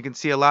 You can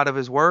see a lot of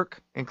his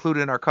work,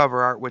 including our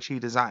cover art, which he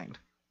designed.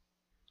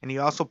 And he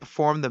also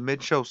performed the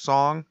mid-show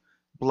song,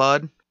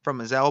 Blood, from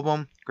his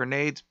album,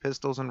 Grenades,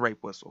 Pistols, and Rape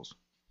Whistles.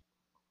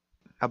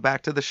 Now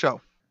back to the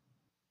show.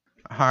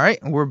 All right,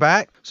 we're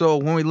back. So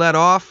when we let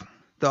off,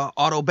 the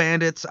Auto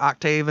Bandits,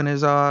 Octave and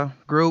his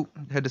group,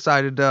 had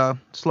decided to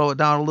slow it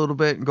down a little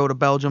bit and go to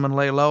Belgium and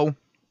lay low.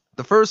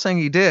 The first thing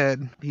he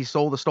did, he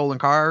stole the stolen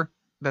car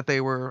that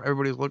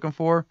everybody was looking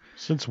for.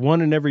 Since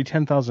 1 in every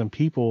 10,000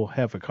 people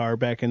have a car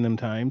back in them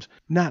times,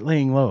 not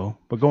laying low,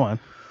 but go on.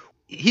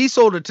 He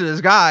sold it to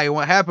this guy. And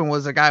what happened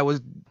was the guy was,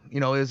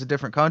 it was a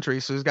different country.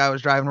 So this guy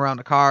was driving around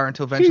the car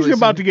until eventually. He's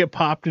about to get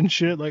popped and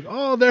shit. Like,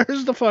 oh,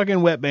 there's the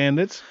fucking wet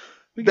bandits.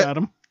 We got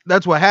him.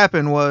 That's what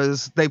happened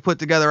was they put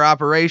together an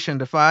operation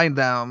to find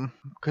them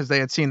because they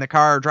had seen the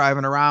car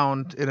driving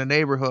around in a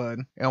neighborhood.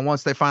 And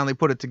once they finally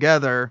put it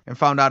together and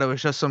found out it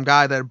was just some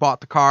guy that had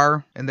bought the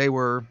car and they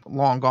were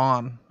long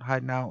gone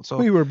hiding out. So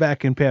we were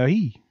back in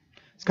Paris.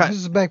 This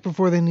is back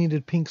before they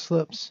needed pink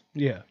slips.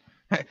 Yeah.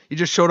 You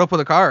just showed up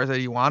with a car.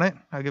 Said, you want it?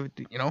 I'll give it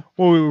to you.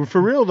 Well, we were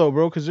for real though,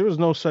 bro, because there was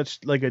no such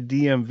like a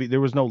DMV.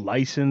 There was no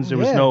license. There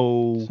was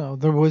no. So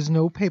there was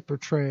no paper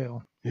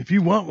trail. If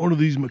you want one of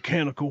these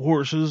mechanical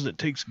horses that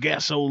takes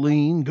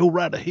gasoline, go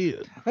right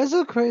ahead. That's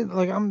so crazy.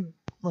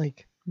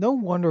 Like, no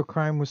wonder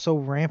crime was so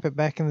rampant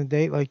back in the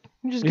day. Like,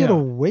 you just get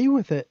away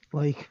with it.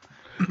 Like,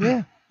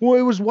 yeah. Well,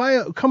 it was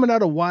coming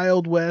out of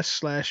Wild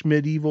West /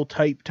 medieval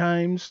type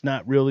times.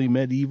 Not really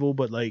medieval,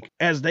 but like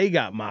as they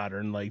got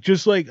modern, like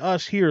just like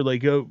us here,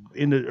 like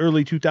in the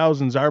early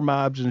 2000s, our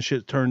mobs and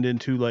shit turned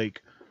into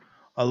like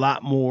a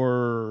lot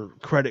more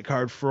credit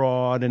card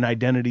fraud and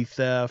identity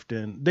theft,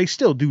 and they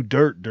still do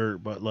dirt,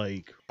 but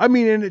like, I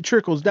mean, and it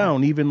trickles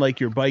down, even like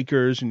your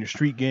bikers and your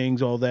street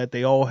gangs, all that,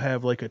 they all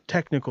have like a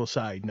technical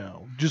side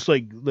now. Just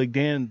like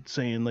Dan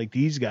saying, like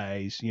these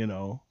guys,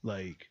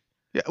 like.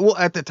 Yeah, well,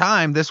 at the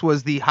time, this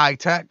was the high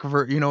tech,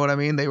 you know what I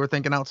mean? They were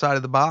thinking outside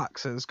of the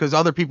boxes because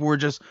other people were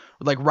just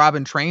like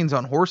robbing trains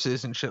on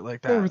horses and shit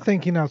like that. They were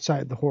thinking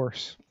outside the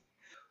horse.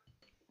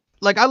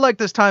 Like, I like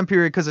this time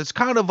period because it's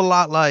kind of a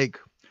lot like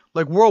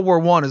World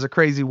War I is a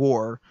crazy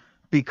war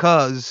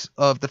because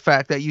of the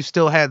fact that you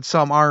still had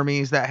some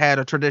armies that had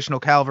a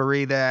traditional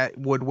cavalry that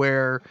would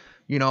wear,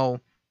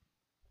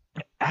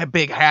 had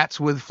big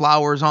hats with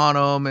flowers on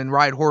them and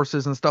ride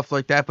horses and stuff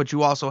like that. But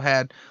you also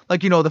had,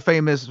 like, the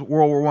famous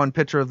World War I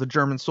picture of the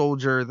German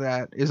soldier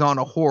that is on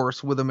a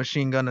horse with a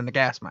machine gun and a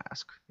gas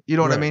mask. You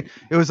know what I mean?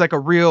 It was like a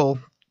real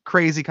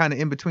crazy kind of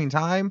in between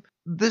time.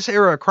 This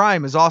era of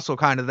crime is also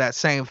kind of that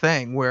same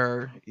thing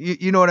where,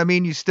 you know what I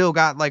mean? You still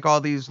got like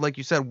all these, like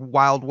you said,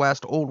 Wild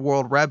West, old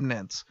world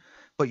remnants,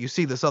 but you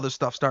see this other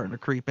stuff starting to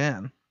creep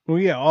in. Well,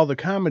 yeah, all the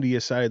comedy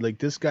aside, like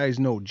this guy's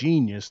no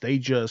genius. They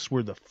just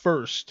were the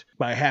first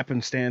by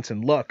happenstance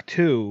and luck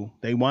too.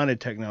 They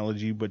wanted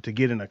technology, but to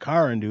get in a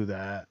car and do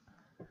that,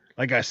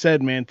 like I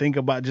said, man, think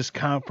about, just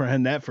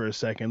comprehend that for a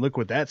second. Look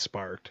what that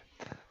sparked.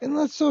 And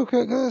that's so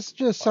cool. That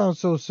just sounds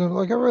so simple.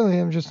 Like, I really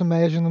am just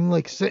imagining them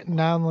like sitting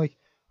down, like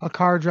a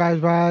car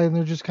drives by and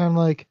they're just kind of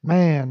like,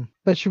 man,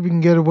 bet you we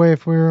can get away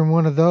if we were in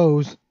one of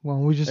those. Well,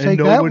 we just take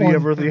that one.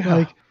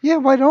 Like, yeah,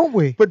 why don't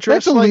we? But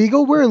that's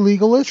illegal. We're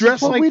illegalists.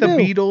 Dressed like the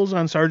Beatles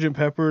on Sgt.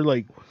 Pepper.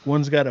 Like,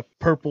 one's got a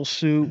purple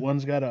suit,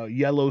 one's got a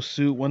yellow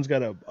suit, one's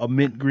got a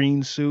mint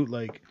green suit.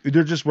 Like,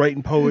 they're just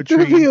writing poetry.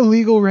 They're the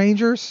illegal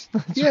rangers.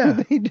 That's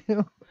what they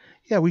do.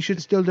 Yeah, we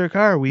should steal their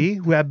car.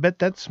 I bet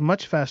that's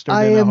much faster than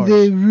a horse. I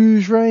am the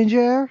Rouge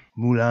Ranger.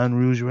 Moulin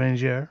Rouge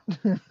Ranger.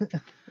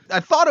 I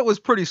thought it was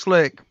pretty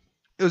slick.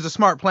 It was a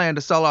smart plan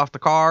to sell off the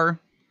car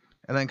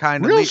and then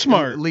kind of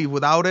leave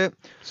without it.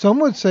 Some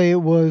would say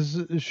it was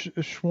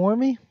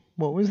Schwarmy.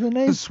 What was the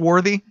name?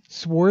 Swarthy.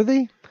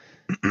 Swarthy?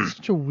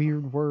 Such a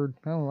weird word.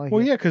 I don't like it.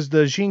 Well, yeah, because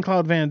the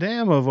Jean-Claude Van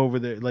Damme of over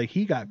there, like,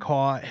 he got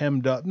caught,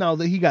 hemmed up. No,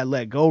 he got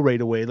let go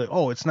right away. Like,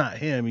 oh, it's not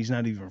him. He's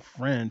not even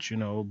French,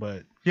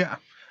 but... Yeah.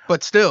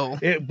 But still,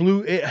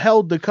 it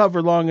held the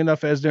cover long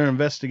enough as they're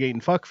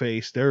investigating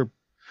fuckface. They're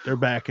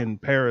back in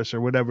Paris or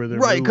whatever they're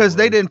right, because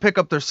they didn't pick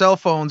up their cell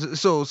phones.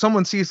 So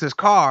someone sees this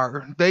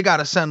car, they got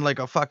to send like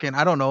a fucking,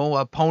 I don't know,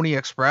 a Pony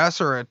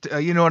Express or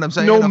you know what I'm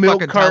saying? No a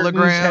milk fucking cartons,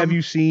 telegram. have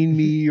you seen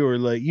me? Or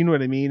like, you know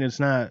what I mean? It's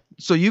not.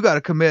 So you got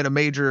to commit a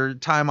major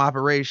time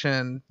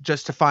operation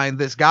just to find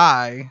this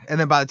guy. And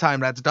then by the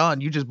time that's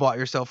done, you just bought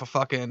yourself a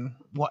fucking,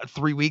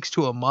 3 weeks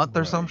to a month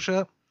or some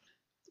shit.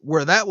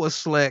 Where that was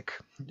slick,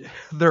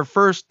 their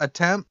first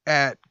attempt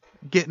at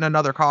getting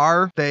another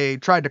car, they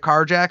tried to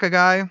carjack a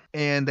guy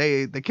and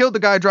they killed the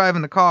guy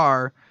driving the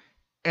car,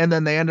 and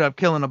then they ended up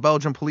killing a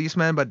Belgian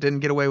policeman but didn't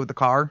get away with the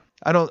car.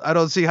 I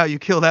don't see how you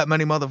kill that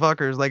many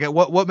motherfuckers. Like,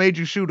 what made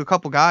you shoot a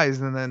couple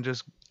guys and then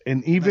just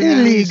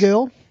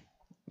illegal?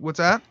 What's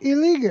that?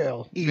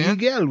 Illegal.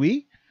 Illegal,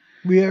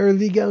 We are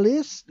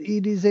legalists.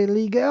 It is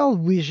illegal.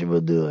 We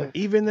should do it.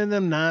 Even in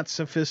them not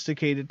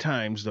sophisticated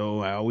times, though,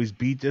 I always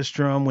beat this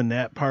drum when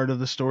that part of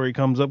the story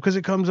comes up, because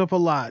it comes up a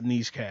lot in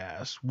these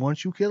casts.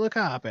 Once you kill a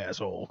cop,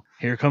 asshole,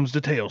 here comes the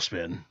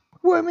tailspin.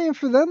 Well, I mean,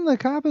 for them, the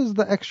cop is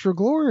the extra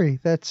glory.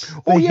 That's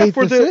for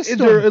their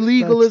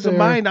illegalism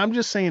mind. I'm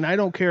just saying, I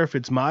don't care if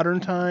it's modern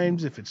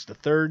times, if it's the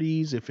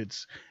 30s, if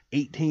it's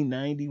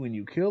 1890, when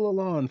you kill a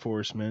law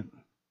enforcement.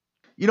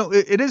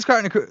 It is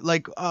kind of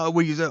like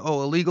when you say,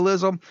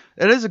 illegalism.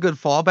 It is a good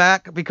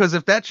fallback, because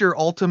if that's your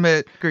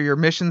ultimate or your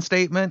mission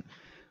statement,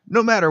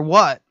 no matter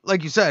what,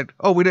 like you said,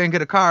 oh, we didn't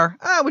get a car.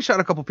 We shot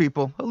a couple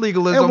people.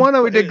 Illegalism. And one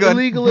of we did good.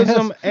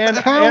 illegalism and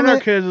Count it.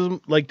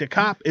 anarchism, like the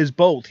cop is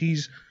both.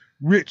 He's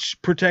rich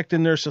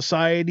protecting their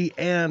society,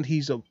 and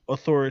he's a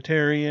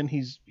authoritarian.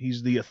 He's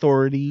the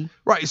authority.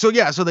 Right. So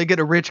yeah. So they get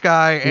a rich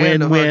guy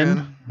and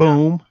Win-win.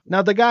 Boom.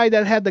 Now the guy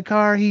that had the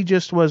car, he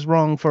just was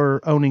wrong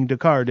for owning the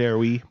car. But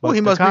Well, he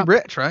the must cop, be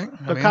rich, right?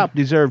 The cop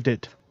deserved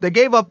it. They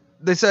gave up.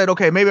 They said,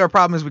 okay, maybe our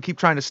problem is we keep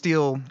trying to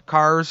steal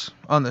cars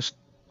on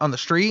the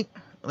street.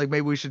 Like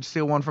maybe we should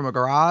steal one from a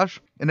garage.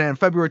 And then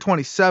February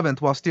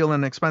 27th, while stealing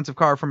an expensive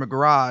car from a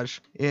garage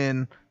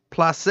in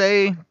Place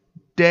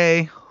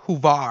de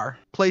Hoover,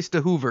 Place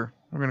de Hoover,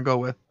 we're gonna go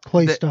with.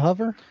 Place to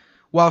hover.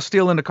 While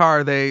stealing the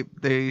car, they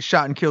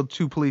shot and killed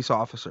 2 police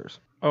officers.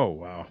 Oh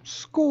wow,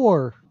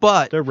 Score.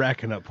 But they're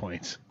racking up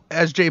points.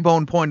 as J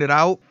Bone pointed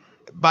out,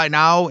 by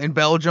now in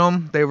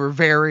Belgium they were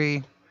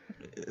very.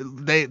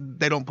 They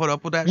don't put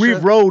up with that We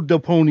shit. rode the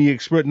Pony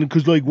Express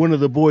because like one of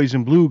the boys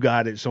in blue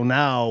got it. So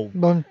now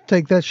Don't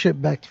take that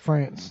shit back to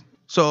France.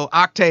 So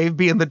Octave,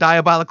 being the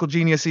diabolical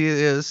genius he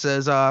is,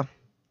 says,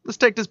 let's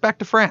take this back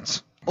to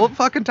France. Old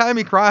fucking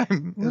timey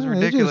crime is They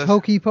ridiculous. just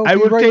hokey pokey I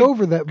would right take-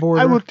 over that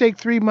border. I will take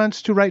 3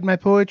 months to write my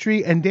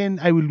poetry, and then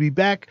I will be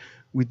back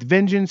with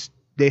vengeance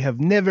they have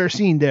never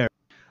seen there.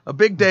 A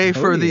big day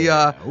for Oh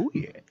yeah.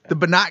 the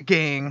Banat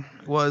gang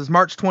was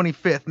March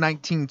 25th,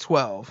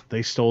 1912.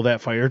 They stole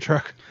that fire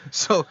truck.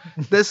 So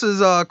this is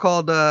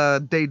called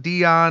De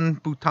Dion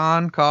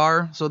Bouton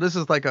car. So this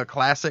is like a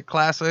classic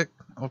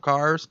of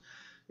cars.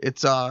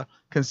 It's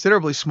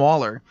considerably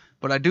smaller,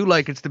 but I do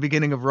like it's the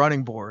beginning of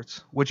running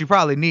boards, which you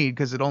probably need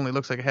because it only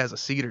looks like it has a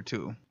seat or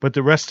two. But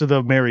the rest of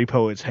the merry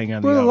poets hang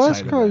on Well, the the outside.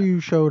 last of car that. you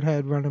showed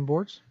had running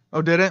boards.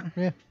 Oh, did it?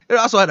 Yeah. It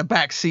also had a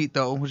back seat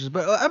though, which is.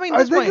 But I mean, I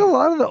that's think a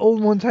lot of the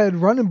old ones had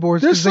running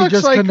boards This because they looks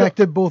just like a-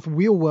 connected both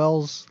wheel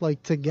wells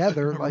like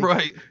together. Like,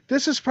 right.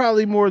 This is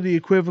probably more the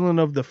equivalent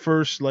of the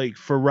first like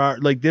Ferrari.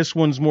 Like this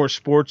one's more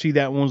sportsy.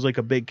 That one's like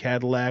a big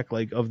Cadillac.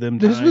 Like of them.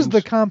 This was times.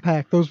 the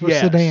compact. Those were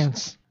Yes.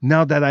 sedans.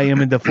 Now that I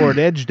am in the Ford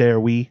Edge, they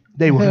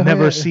will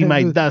never see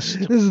my dust.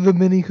 This is the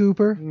Mini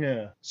Cooper.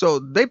 Yeah. So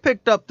they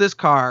picked up this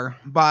car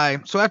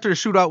so after the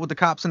shootout with the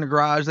cops in the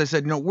garage, they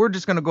said, we're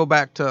just going to go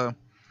back to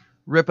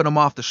ripping them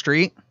off the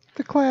street.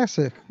 The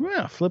classic.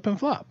 Yeah, flip and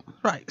flop.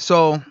 Right.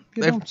 So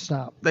You they don't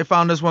stop. they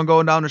found this one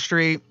going down the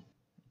street,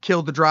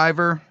 killed the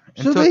driver,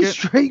 and So took they it.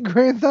 straight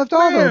Grand Theft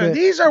Auto Man, it.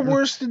 these are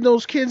worse than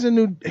those kids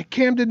in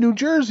Camden, New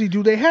Jersey.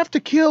 Do they have to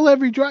kill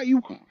every drive?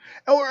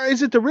 Or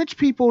is it the rich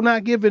people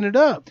not giving it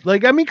up?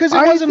 Like, I mean, because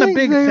it wasn't a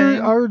big they thing.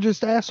 are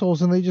just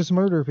assholes and they just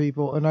murder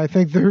people. And I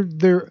think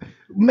they're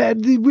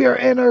mad. We are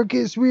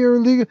anarchists. We are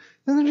illegal.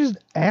 And they're just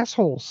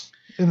assholes.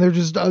 And they're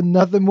just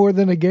nothing more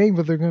than a gang,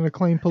 but they're going to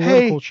claim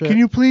political Hey, shit. can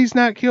you please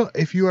not kill?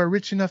 If you are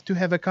rich enough to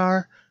have a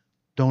car,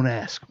 don't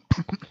ask.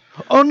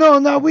 Oh no,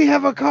 now we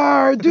have a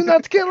car. Do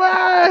not kill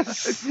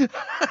us. Like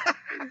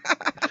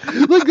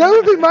that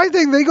would be my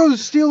thing. They go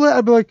steal it.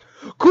 I'd be like,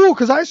 cool,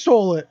 because I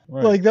stole it.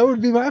 Right. Like that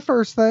would be my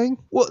first thing.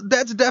 Well,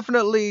 that's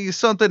definitely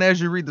something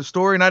as you read the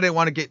story, and I didn't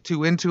want to get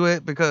too into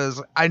it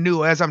because I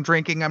knew as I'm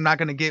drinking, I'm not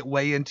going to get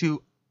way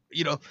into,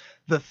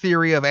 the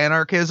theory of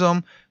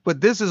anarchism. But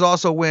this is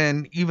also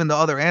when even the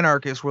other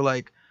anarchists were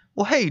like,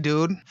 well, hey,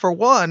 dude, for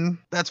one,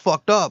 that's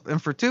fucked up.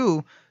 And for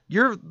two,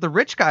 you're the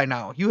rich guy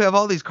now. You have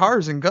all these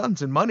cars and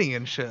guns and money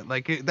and shit.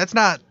 Like, that's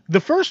not... The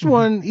first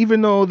one,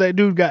 even though that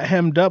dude got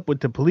hemmed up with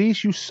the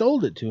police, you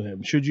sold it to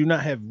him. Should you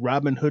not have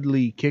Robin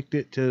Hoodly kicked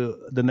it to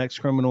the next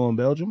criminal in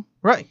Belgium?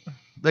 Right.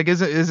 Like,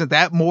 isn't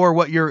that more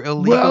what your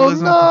illegalism... Well,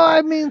 no,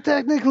 I mean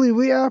technically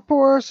we are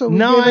poor, so we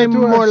Now give it I'm to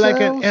more like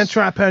an ourselves.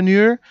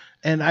 entrepreneur,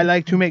 and I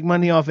like to make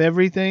money off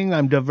everything.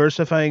 I'm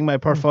diversifying my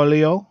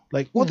portfolio.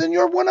 Like, well, then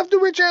you're one of the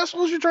rich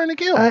assholes you're trying to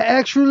kill. I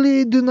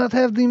actually do not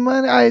have the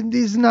money. It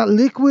is not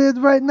liquid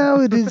right now.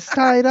 It is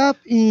tied up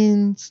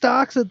in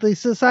stocks at the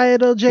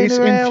Societal It's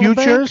Generale in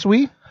futures,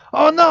 Bank.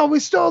 Oh no, we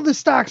stole the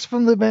stocks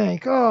from the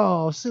bank.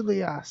 Oh,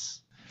 silly us.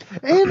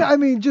 And I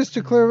mean, just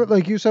to clear it,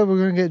 like you said, we're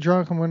going to get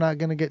drunk and we're not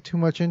going to get too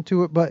much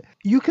into it, but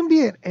you can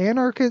be an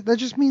anarchist. That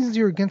just means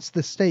you're against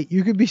the state.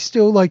 You could be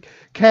still like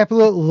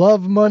capital,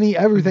 love money,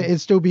 everything, and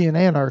still be an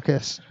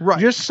anarchist. Right.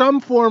 Just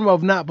some form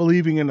of not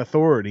believing in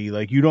authority.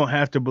 Like, you don't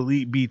have to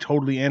be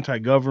totally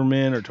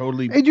anti-government or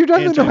totally And you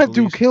definitely don't have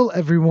to anti-police. kill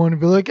everyone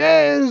and be like,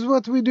 hey, this is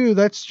what we do.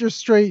 That's just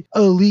straight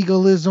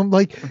illegalism.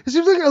 Like, it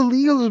seems like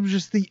illegalism is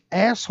just the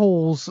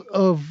assholes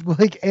of,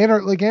 like,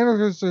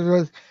 anarchists are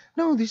like,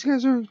 no, these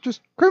guys are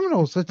just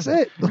criminals. That's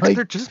it. Like,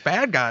 They're just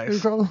bad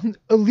guys. they call them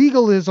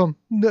illegalism,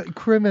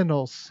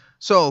 criminals.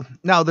 So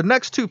now the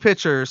next two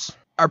pictures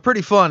are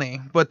pretty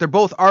funny, but they're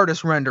both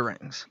artist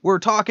renderings. We're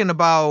talking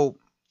about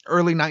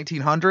early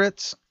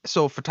 1900s,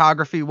 so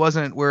photography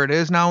wasn't where it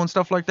is now and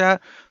stuff like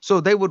that.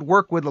 So they would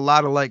work with a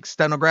lot of like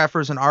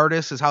stenographers and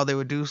artists is how they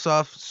would do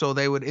stuff. So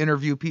they would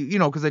interview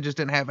people, because they just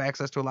didn't have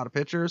access to a lot of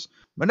pictures.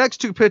 My next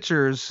two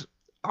pictures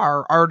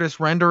are artist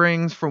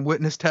renderings from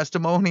witness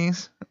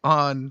testimonies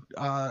on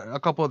a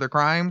couple of their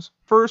crimes.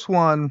 First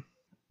one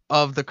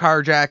of the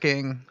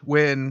carjacking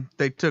when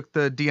they took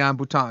the Dion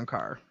Bouton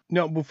car.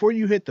 Now, before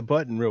you hit the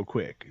button real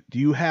quick, do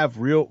you have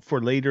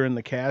for later in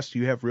the cast, do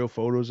you have real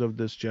photos of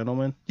this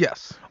gentleman?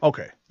 Yes.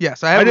 Okay.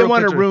 Yes. I didn't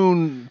want to picture.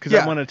 ruin, because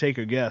Yeah. I want to take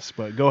a guess,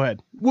 but go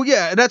ahead. Well,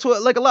 yeah, that's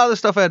what, like, a lot of the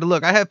stuff I had to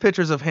look. I have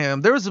pictures of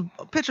him. There was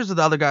pictures of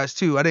the other guys,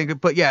 too. I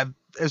didn't, but yeah,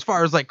 as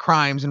far as, like,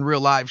 crimes and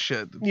real live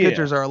shit, the Yeah.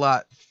 pictures are a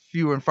lot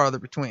fewer and farther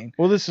between.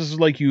 Well, this is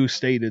like you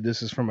stated,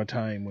 this is from a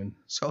time when...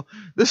 So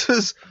this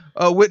is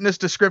a witness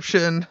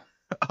description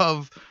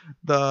of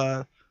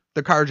the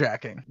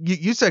carjacking.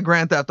 You said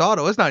Grand Theft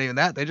Auto. It's not even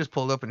that. They just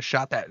pulled up and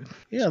shot that.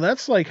 Yeah,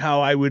 that's like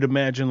how I would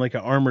imagine like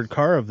an armored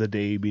car of the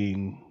day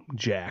being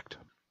jacked.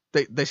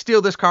 They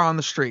steal this car on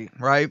the street,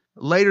 right?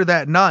 Later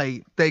that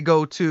night, they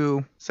go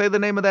to, say the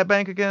name of that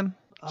bank again?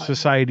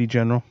 Society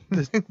General.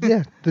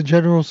 Yeah, the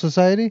General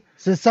Society.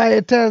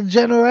 Societe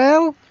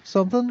Generale?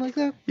 Something like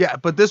that. Yeah,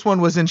 but this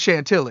one was in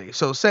Chantilly.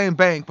 So same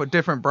bank, but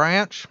different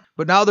branch.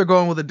 But now they're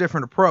going with a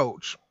different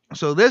approach.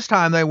 So this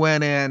time they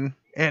went in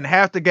and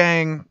half the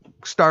gang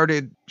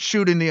started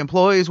shooting the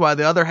employees while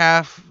the other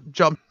half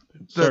jumped.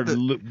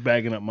 Started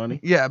bagging up money.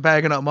 Yeah,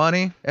 bagging up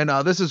money. And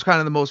this is kind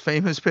of the most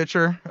famous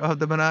picture of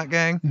the Minot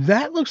gang.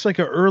 That looks like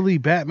an early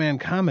Batman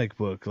comic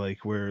book, like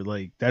where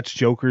like that's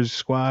Joker's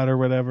squad or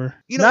whatever.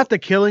 You know- Not the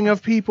killing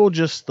of people,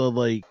 just the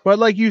like. But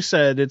like you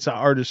said, it's an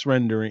artist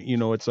rendering. You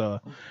know, it's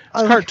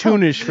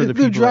cartoonish for the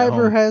people. The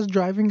driver at home. has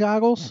driving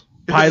goggles.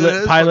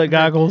 pilot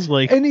goggles,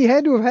 like. And he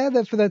had to have had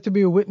that for that to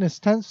be a witness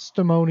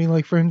testimony,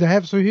 like for him to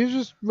have. So he was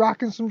just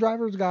rocking some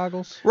driver's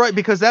goggles. Right,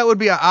 because that would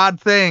be an odd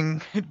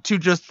thing to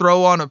just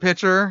throw on a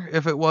picture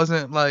if it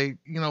wasn't like,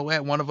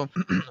 at one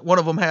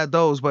of them had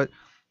those, but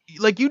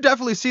like you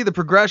definitely see the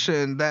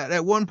progression that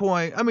at one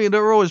point, I mean, they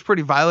were always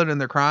pretty violent in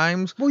their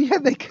crimes. Well, yeah,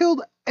 they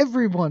killed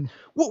everyone.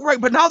 Well,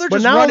 right, but now they're But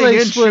just now running they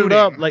in split shooting. it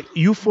up. Like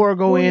you four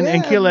go Well, in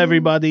and yeah, kill I mean-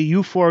 everybody.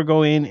 You four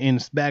go in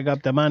and bag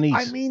up the money.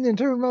 I mean, in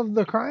terms of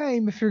the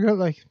crime, if you're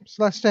gonna it's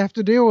less to have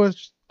to deal with,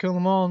 just kill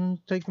them all and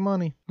take the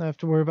money. Not have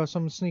to worry about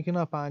someone sneaking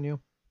up on you.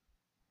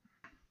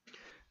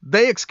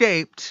 They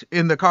escaped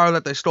in the car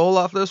that they stole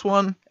off this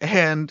one,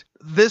 and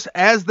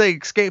as they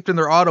escaped in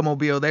their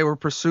automobile, they were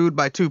pursued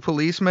by two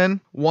policemen,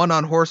 one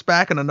on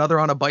horseback and another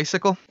on a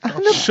bicycle.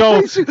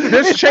 So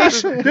this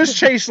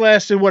chase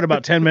lasted what,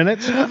 about 10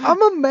 minutes? I'm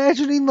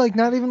imagining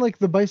not even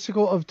the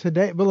bicycle of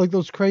today, but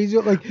those crazy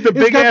The it's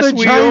big got ass the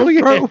wheel, giant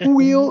yeah. front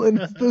wheel and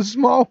it's the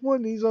small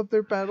one. He's up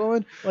there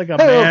pedaling. Like a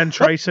man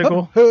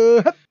tricycle.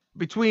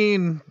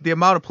 Between the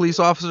amount of police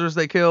officers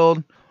they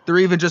killed, they're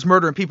even just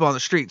murdering people on the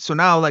streets. So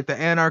now, the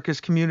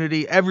anarchist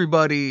community,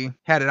 everybody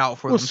had it out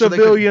for Well, them. So they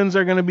could- civilians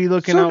are going to be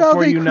looking So out now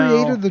for they you now.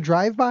 created the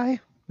drive-by.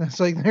 That's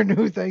their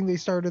new thing. They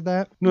started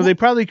that. No, they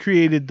probably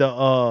created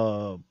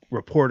the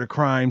report a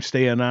crime,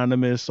 stay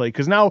anonymous.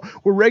 Because now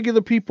where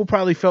regular people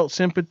probably felt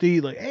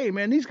sympathy, hey,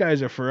 man, these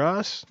guys are for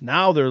us.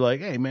 Now they're like,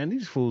 hey, man,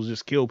 these fools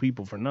just kill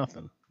people for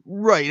nothing.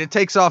 Right, it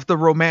takes off the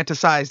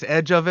romanticized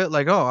edge of it. These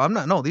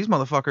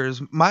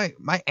motherfuckers, my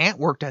aunt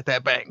worked at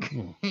that bank.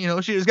 She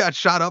just got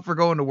shot up for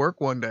going to work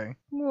one day.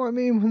 Well, I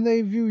mean, when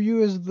they view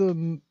you as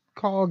the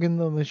cog in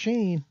the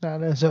machine,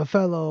 not as a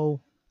fellow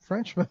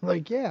Frenchman,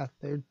 yeah,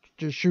 they're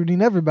just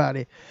shooting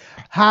everybody.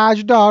 Hide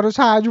your daughters,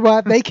 hide your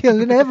wife, they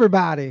killing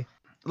everybody.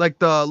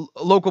 The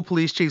local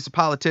police chiefs, the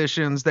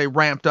politicians, they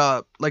ramped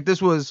up. This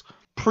was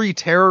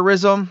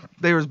pre-terrorism.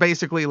 There was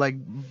basically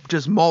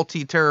just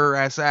multi-terror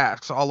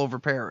acts all over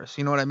Paris.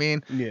 You know what I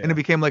mean? Yeah. And it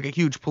became a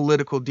huge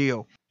political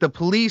deal. The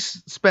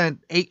police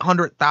spent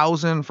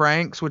 800,000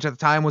 francs, which at the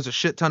time was a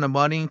shit ton of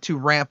money, to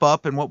ramp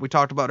up and what we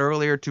talked about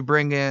earlier, to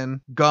bring in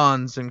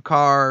guns and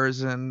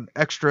cars and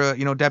extra,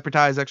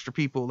 deputize extra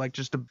people.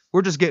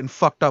 We're just getting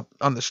fucked up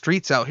on the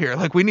streets out here.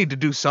 We need to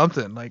do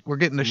something. We're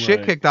getting the shit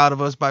Right. kicked out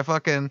of us by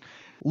fucking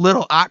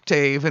little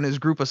Octave and his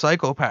group of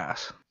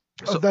psychopaths.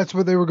 So that's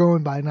what they were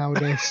going by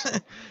nowadays.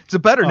 It's a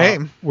better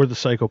name. We're the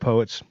Psycho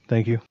Poets.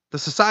 Thank you. The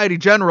Society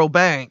General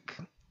Bank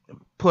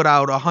put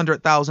out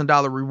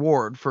 $100,000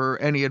 reward for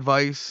any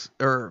advice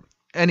or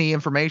any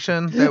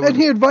information that would...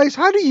 Any advice?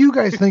 How do you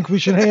guys think we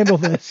should handle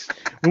this?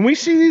 When we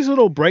see these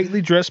little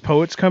brightly dressed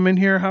poets come in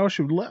here, how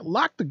should we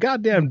lock the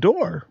goddamn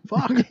door?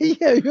 Fuck.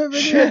 Yeah, you have any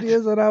Shit.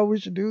 ideas on how we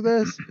should do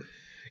this?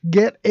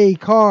 Get a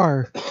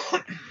car.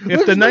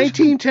 If the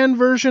 1910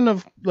 version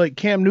of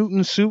Cam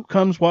Newton's suit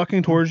comes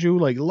walking towards you,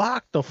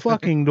 lock the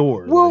fucking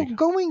door. Well,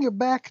 going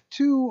back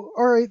to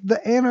the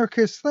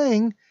anarchist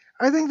thing,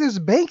 I think this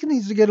bank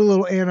needs to get a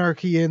little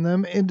anarchy in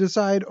them and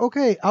decide,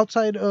 okay,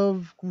 outside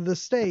of the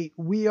state,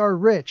 we are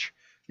rich.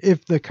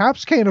 If the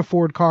cops can't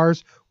afford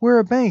cars, we're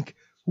a bank.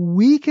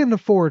 We can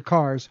afford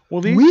cars.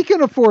 Well, we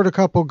can afford a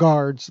couple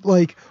guards.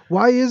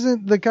 Why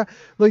isn't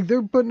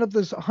they're putting up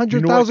this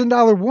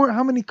 $100,000 warrant?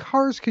 How many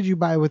cars could you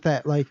buy with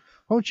that? Why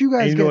don't you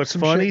guys and you get know what's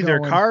some funny? shit Their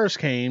going? cars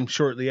came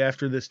shortly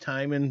after this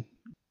time, and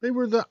they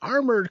were the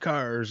armored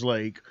cars.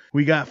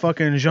 We got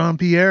fucking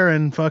Jean-Pierre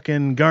and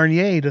fucking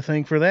Garnier to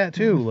thank for that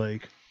too.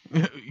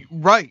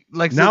 Right.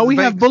 Now we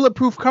have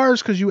bulletproof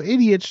cars because you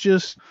idiots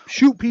just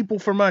shoot people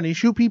for money,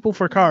 shoot people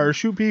for cars,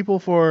 shoot people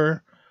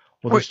for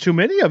Well, there's too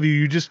many of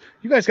you.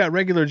 You guys got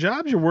regular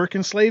jobs. You're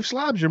working slave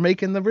slobs. You're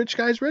making the rich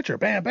guys richer.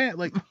 Bam, bam.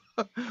 Like,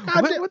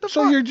 what the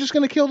so fuck? you're just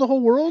gonna kill the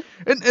whole world?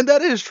 And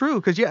that is true,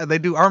 because, yeah, they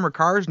do armored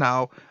cars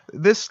now.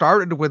 This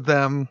started with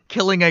them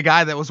killing a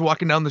guy that was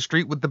walking down the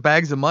street with the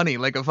bags of money,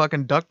 like a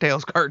fucking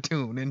DuckTales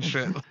cartoon and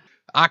shit.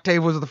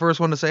 Octave was the first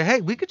one to say,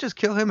 hey, we could just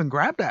kill him and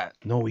grab that.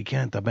 No, we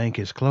can't. The bank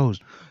is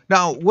closed.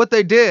 Now, what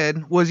they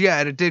did was,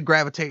 yeah, it did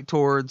gravitate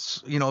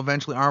towards,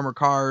 eventually armored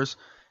cars.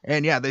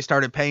 And, yeah, they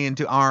started paying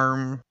to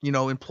arm,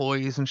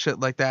 employees and shit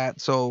like that.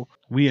 So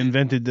We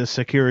invented the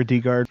security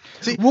guard.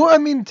 Well, I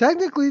mean,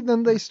 technically,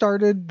 then they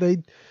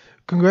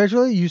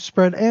congratulate you,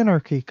 spread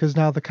anarchy, because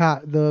now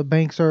the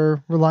banks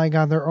are relying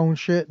on their own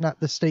shit, not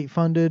the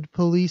state-funded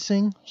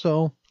policing.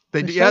 So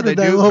they started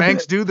that a do. little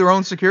Banks bit. do their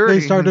own security.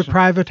 They started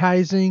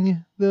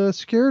privatizing the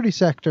security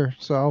sector.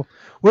 So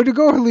way to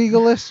go,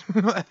 legalists!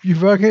 You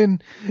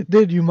fucking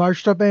did. You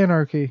marched up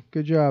anarchy.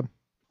 Good job.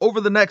 Over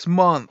the next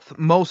month,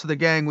 most of the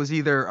gang was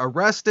either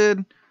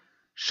arrested,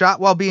 shot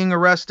while being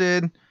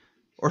arrested,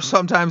 or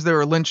sometimes they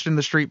were lynched in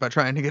the street by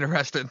trying to get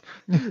arrested.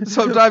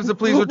 Sometimes the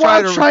police would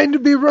trying to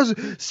be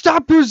arrested.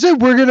 Stop resist.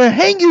 We're gonna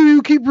hang you.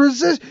 You keep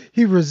resist.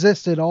 He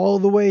resisted all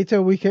the way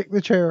till we kicked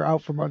the chair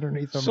out from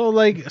underneath him. So,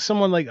 like,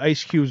 someone like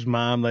Ice Cube's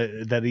mom,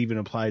 that even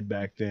applied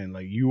back then.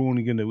 Like, you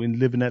only gonna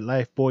live in that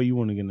life, boy. You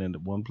only gonna end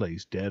up one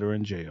place, dead or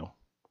in jail,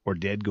 or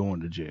dead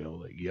going to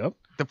jail. Like, yep.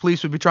 The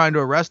police would be trying to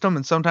arrest him,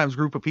 and sometimes a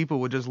group of people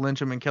would just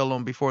lynch him and kill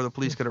him before the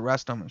police could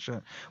arrest him and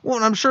shit. Well,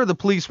 and I'm sure the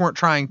police weren't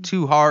trying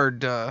too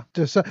hard to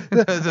stop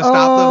them.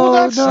 Oh,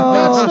 that's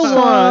the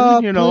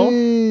one, you know.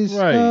 Please,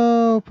 Right.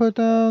 No, put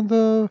down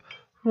the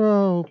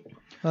rope,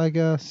 I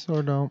guess,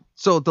 or don't.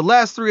 So the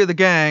last three of the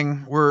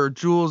gang were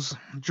Jules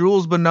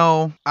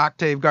Bonneau,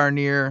 Octave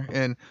Garnier,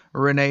 and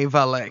Rene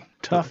Valet.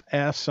 Tough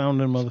ass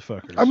sounding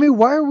motherfuckers. I mean,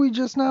 why are we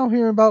just now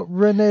hearing about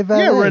Rene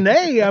Valet? yeah,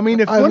 Renee. I mean,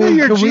 if I one mean, of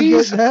your can we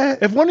G's, get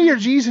that? if one of your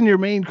G's in your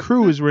main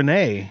crew is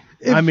Renee,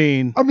 I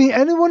mean,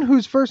 anyone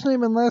whose first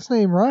name and last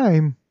name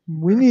rhyme,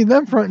 we need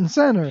them front and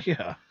center.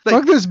 yeah.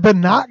 Fuck this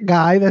Benot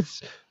guy.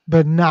 That's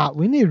Benot.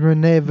 We need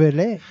Rene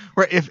Valet.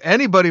 Right, if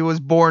anybody was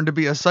born to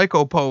be a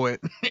psycho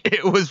poet,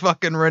 it was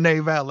fucking Rene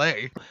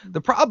Valet.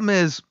 The problem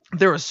is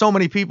there were so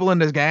many people in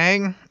this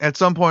gang. At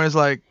some point, it's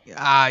like,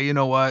 you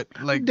know what?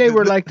 Like They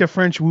were like the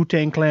French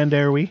Wu-Tang Clan,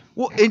 dare we?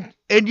 well,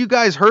 and you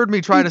guys heard me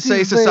try to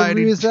say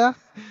society. Lisa.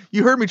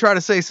 You heard me try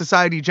to say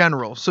Society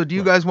General. So do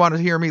you guys want to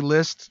hear me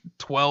list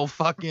 12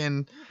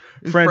 fucking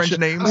French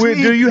names?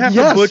 Do you have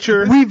Yes, to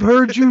butcher? we've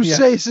heard you Yeah.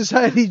 say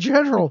Society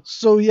General,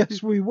 so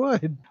yes, we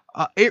would.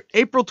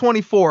 April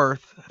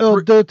 24th, Oh,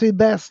 dirty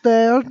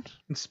bastard.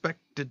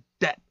 Inspector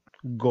Det.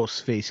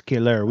 Ghostface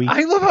Killer. We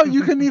I love how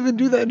you can even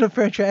do that in a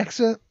French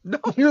accent. No,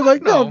 You're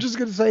like, no, no. I'm just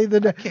going to say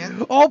the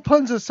can't. all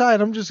puns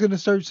aside, I'm just going to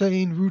start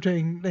saying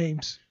Wu-Tang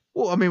names.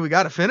 Well, I mean, we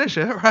got to finish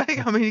it,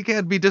 right? I mean, you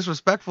can't be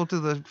disrespectful to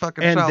the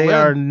fucking and Shaolin. they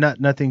are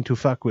nothing to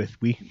fuck with.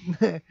 We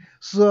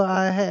So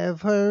I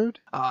have heard.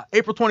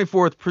 April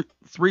 24th,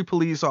 three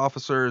police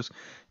officers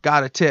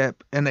got a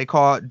tip, and they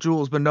caught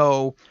Jules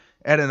Bonneau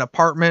at an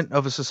apartment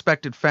of a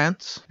suspected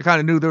fence. They kind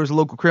of knew there was a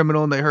local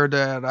criminal, and they heard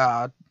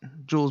that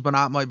Jules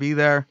Bonneau might be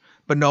there.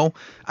 But no,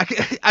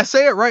 I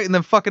say it right and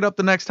then fuck it up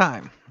the next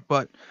time.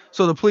 But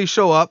so the police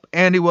show up.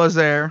 Andy was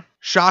there.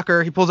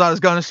 Shocker, he pulls out his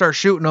gun and starts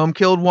shooting them.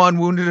 Killed one,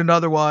 wounded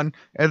another one,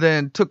 and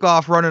then took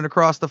off running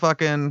across the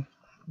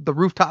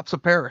rooftops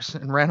of Paris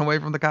and ran away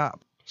from the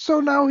cop. So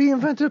now he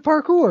invented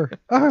parkour.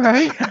 All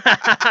right.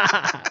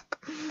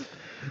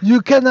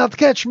 You cannot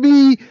catch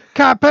me,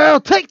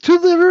 Capel. Take to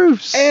the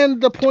roofs. And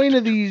the point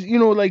of these,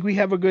 like we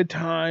have a good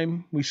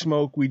time, we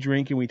smoke, we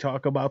drink, and we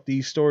talk about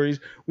these stories.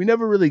 We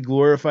never really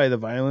glorify the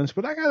violence,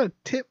 but I gotta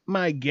tip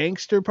my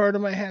gangster part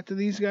of my hat to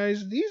these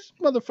guys. These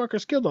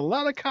motherfuckers killed a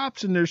lot of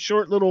cops in their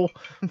short little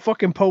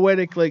fucking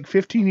poetic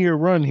 15-year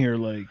run here.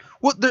 Like,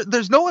 Well,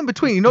 there's no in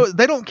between.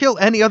 They don't kill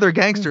any other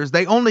gangsters.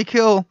 They only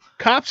kill.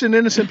 cops and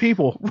innocent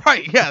people.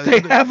 Right, yeah. They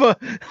have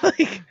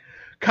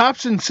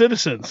cops and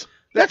citizens.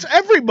 That's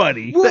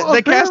everybody. Well,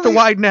 They cast a apparently-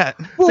 wide net.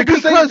 Well,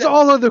 Because because they-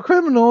 all of the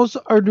criminals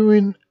are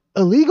doing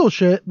illegal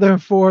shit,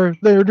 therefore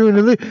they're doing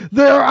illegal.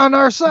 They're on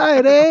our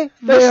side, eh?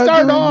 They are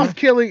start doing- off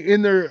killing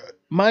in their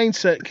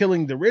mindset,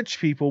 killing the rich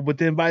people, but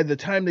then by the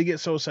time they get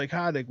so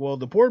psychotic, well,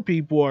 the poor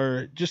people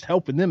are just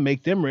helping them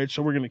make them rich,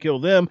 so we're going to kill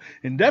them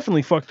and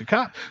definitely fuck the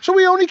cop. So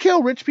we only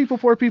kill rich people,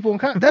 poor people, and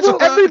cops. That's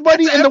Well,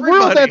 everybody that's in the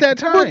world everybody. at that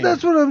time. But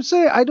that's what I'm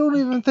saying. I don't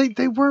even think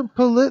they weren't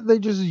They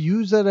just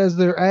use that as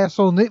their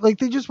asshole. They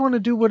just want to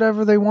do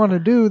whatever they want to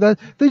do. That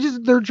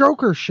they're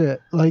Joker shit.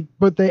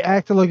 But they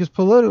acted like it's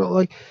political.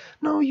 Like,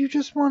 no, you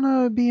just want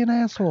to be an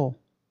asshole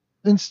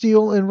and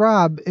steal and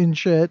rob and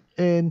shit,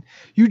 and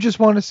you just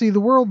want to see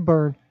the world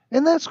burn.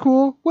 And that's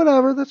cool.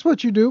 Whatever. That's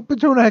what you do. But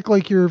don't act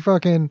like you're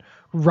fucking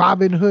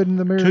Robin Hood in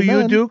the mirror. to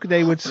you, Duke,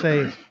 they would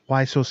say,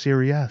 "Why so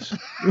serious?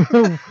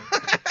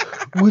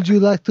 Would you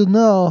like to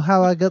know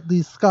how I got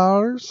these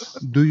scars?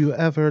 Do you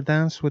ever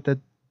dance with the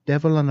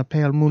devil on a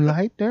pale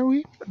moonlight?" There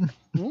we.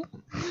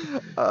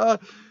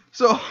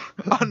 So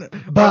on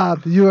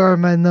Bob, you are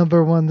my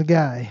number one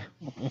guy.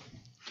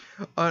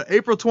 On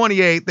April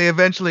 28th, they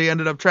eventually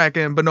ended up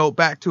tracking Benoit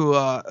back to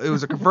it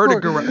was a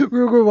converted garage.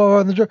 Real quick while we're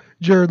on the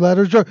Jared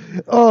Letter's joke.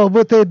 Oh,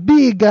 but the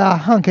big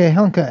hunky.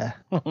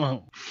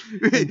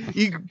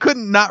 You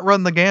couldn't not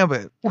run the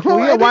gambit. Well,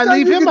 yeah, why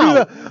leave him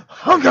out?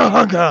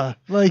 Hunka.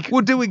 Like,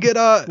 Well, did we get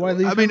Why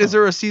leave I mean, him is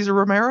there a Cesar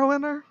Romero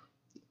in there?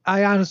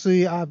 I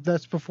honestly,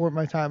 that's before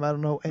my time. I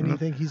don't know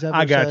anything he's ever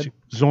I got said. you.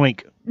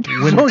 Zoink.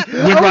 When, So,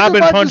 I when was Robin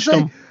about to punched say,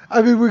 him.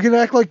 I mean, we can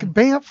act like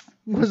Banff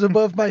was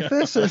above my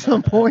fist at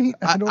some point.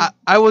 I don't.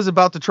 I was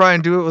about to try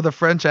and do it with a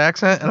French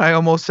accent, and I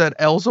almost said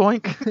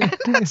Elzoink.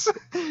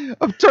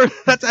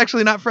 That's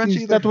actually not French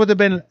either. That would have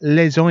been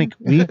Les Zoink.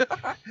 Oui.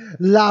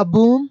 La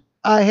boom.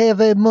 I have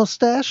a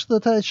mustache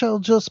that I shall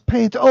just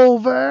paint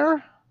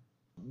over.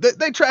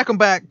 They track him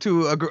back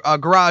to a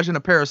garage in a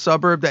Paris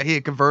suburb that he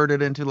had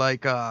converted into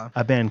like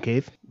A band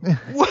cave.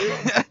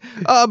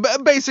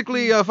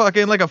 basically a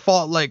fucking like a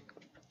fault like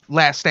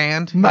Last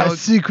Stand. My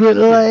secret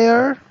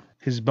lair.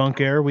 His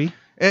bunk air, oui.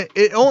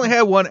 It only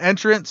had one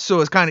entrance,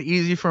 so it's kind of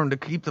easy for him to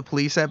keep the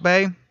police at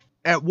bay.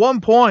 At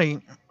one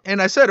point,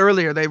 and I said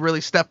earlier, they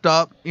really stepped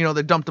up. You know,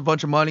 they dumped a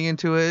bunch of money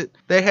into it.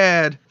 They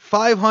had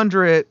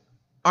 500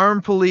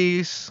 armed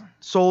police,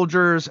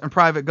 soldiers, and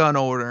private gun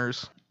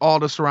owners all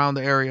to surround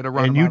the area to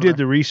run. And you did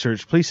the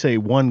research. Please say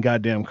one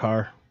goddamn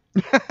car.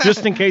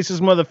 Just in case this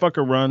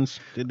motherfucker runs.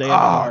 Did they have a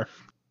car?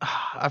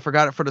 I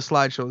forgot it for the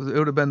slideshow. It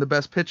would have been the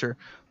best picture.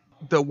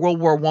 The World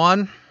War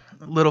I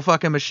little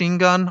fucking machine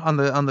gun on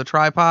the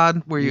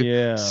tripod where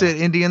you sit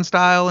Indian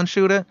style and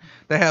shoot it.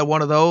 They had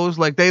one of those.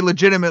 Like, they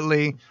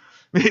legitimately,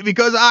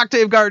 because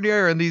Octave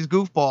Garnier and these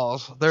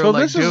goofballs, they're So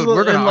like, this dude, is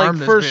we're gonna in arm like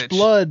this First bitch.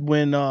 Blood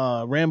when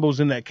Rambo's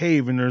in that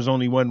cave and there's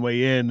only one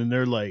way in, and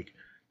they're like,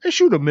 they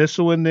shoot a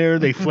missile in there,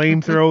 they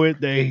flamethrow it,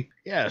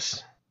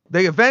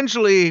 They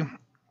eventually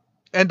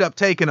end up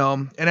taking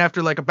them, and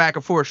after like a back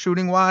and forth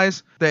shooting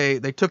wise, they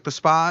took the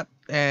spot,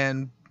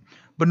 and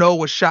Benoit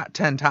was shot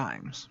 10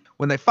 times.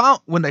 When they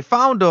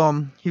found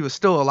him, he was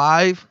still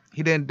alive.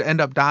 He didn't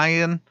end up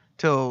dying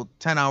till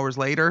 10 hours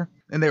later,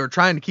 and they were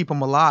trying to keep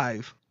him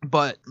alive.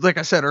 But like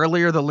I said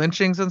earlier, the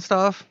lynchings and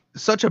stuff,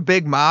 such a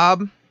big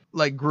mob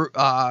like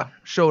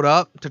showed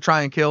up to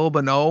try and kill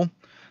Benoit.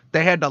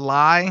 They had to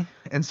lie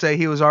and say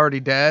he was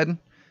already dead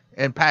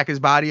and pack his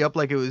body up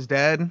like it was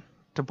dead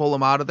to pull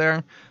him out of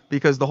there,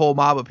 because the whole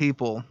mob of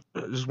people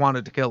just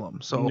wanted to kill him.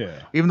 So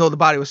even though the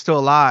body was still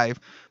alive,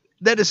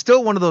 that is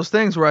still one of those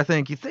things where I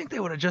think you think they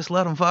would have just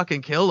let him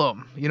fucking kill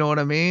him. You know what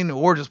I mean?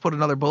 Or just put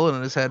another bullet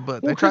in his head,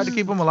 but they tried to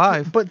keep him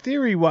alive. But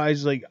theory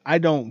wise, like, I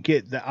don't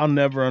get that. I'll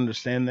never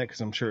understand that because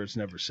I'm sure it's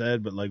never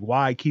said, but like,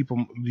 why keep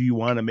him? Do you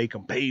want to make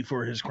him pay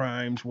for his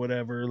crimes,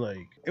 whatever?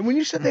 Like, and when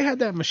you said they had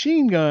that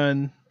machine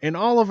gun in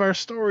all of our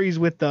stories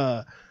with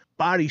the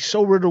body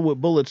so riddled with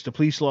bullets, the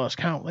police lost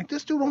count. Like,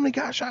 this dude only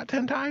got shot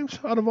 10 times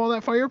out of all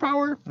that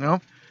firepower.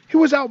 No. He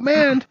was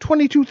outmanned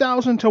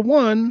 22,000 to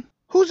 1.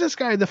 Who's this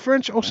guy? The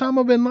French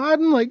Osama bin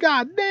Laden? Like,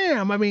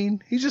 goddamn. I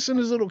mean, he's just in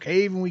his little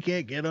cave and we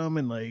can't get him.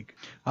 And like,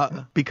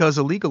 because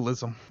of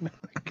legalism.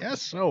 I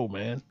guess so,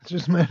 man.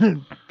 Just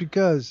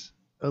because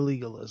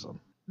illegalism.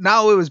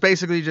 Now it was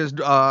basically just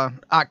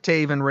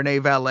Octave and Rene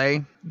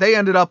Valet. They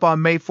ended up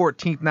on May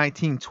 14th,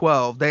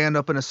 1912. They ended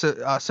up in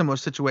a similar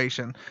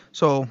situation.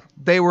 So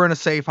they were in a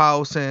safe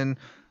house in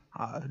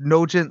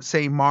Nogent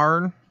Saint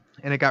Marne,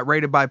 and it got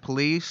raided by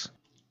police.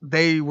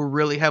 They were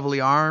really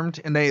heavily armed,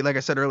 and they, like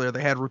I said earlier,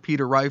 they had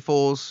repeater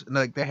rifles, and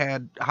like they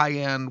had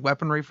high-end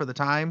weaponry for the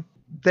time.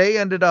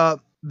 They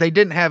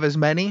didn't have as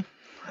many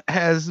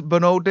as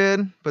Benoit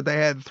did, but they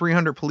had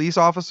 300 police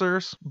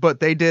officers, but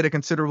they did a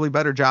considerably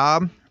better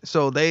job.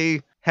 So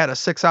they had a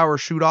 6-hour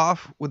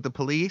shoot-off with the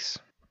police.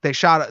 They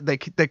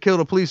killed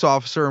a police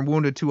officer and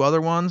wounded 2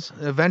 other ones.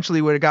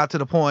 Eventually, when it got to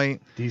the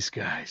point, these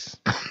guys,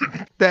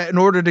 that in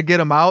order to get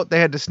them out, they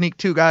had to sneak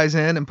 2 guys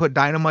in and put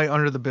dynamite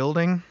under the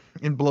building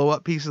and blow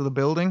up pieces of the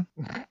building.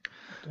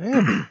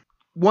 Damn.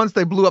 Once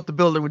they blew up the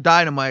building with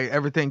dynamite,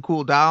 everything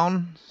cooled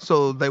down.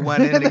 So they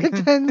went in.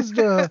 That tends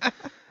to.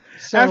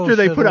 After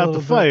they put out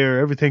the fire,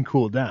 everything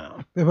cooled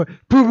down. They went,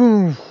 boom,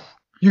 boom.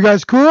 You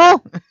guys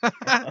cool?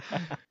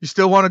 You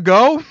still want to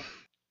go?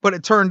 But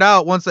it turned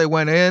out once they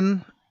went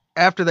in,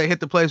 after they hit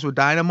the place with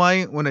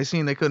dynamite, when they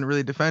seen they couldn't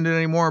really defend it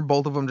anymore,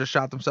 both of them just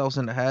shot themselves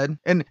in the head.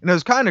 And it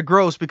was kind of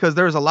gross because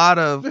there was a lot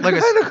of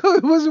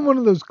it wasn't one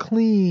of those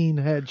clean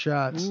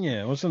headshots.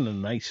 Yeah, it wasn't a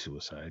nice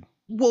suicide.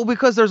 Well,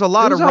 because there's a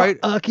lot of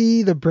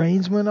Ucky, the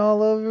brains went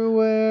all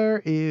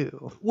everywhere.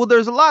 Ew. Well,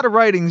 there's a lot of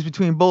writings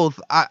between both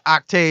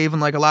Octave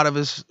and like a lot of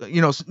his,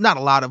 not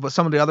a lot of, but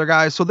some of the other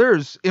guys. So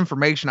there's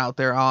information out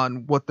there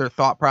on what their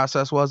thought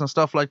process was and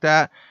stuff like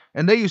that.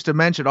 And they used to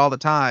mention all the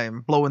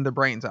time blowing their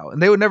brains out.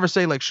 And they would never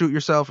say like shoot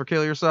yourself or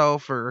kill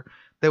yourself, or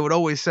they would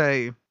always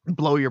say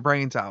blow your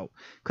brains out.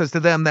 Because to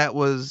them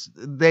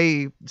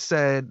they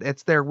said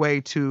it's their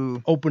way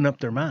to open up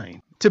their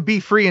mind. To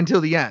be free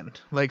until the end.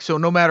 Like, so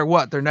no matter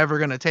what, they're never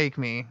going to take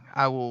me.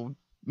 I will,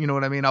 you know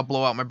what I mean? I'll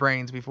blow out my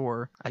brains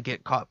before I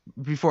get caught,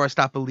 before I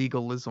stop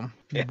illegalism.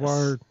 Yes.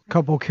 Word.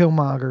 Couple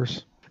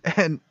killmongers.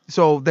 And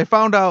so they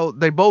found out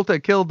they both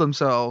had killed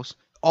themselves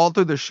all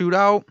through the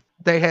shootout.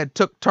 they had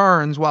took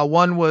turns while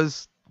one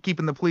was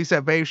keeping the police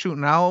at bay,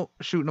 shooting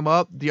them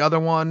up. The other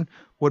one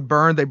would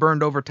burn. They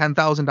burned over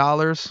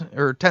 $10,000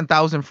 or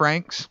 10,000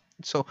 francs.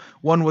 So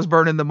one was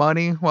burning the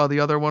money while the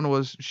other one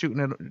was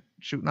shooting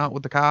out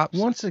with the cops.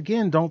 Once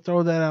again, don't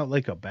throw that out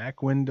like a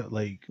back window.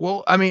 Like,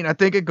 well, I mean, I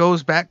think it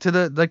goes back to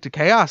the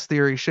chaos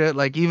theory shit.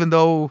 Like, even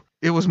though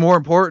it was more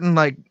important,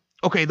 like,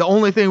 okay, the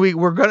only thing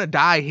we're gonna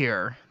die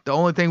here. The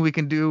only thing we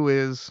can do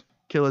is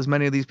kill as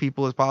many of these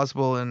people as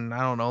possible, and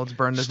I don't know, let's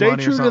burn this stay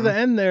money true or to something. the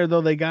end there,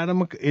 though. They got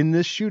him in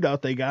this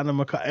shootout. They got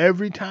him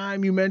every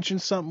time you mention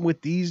something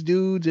with these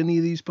dudes, any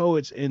of these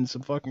poets, and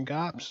some fucking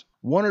cops.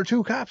 1 or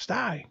 2 cops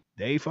die.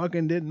 They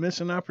fucking didn't miss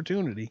an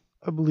opportunity.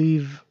 I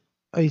believe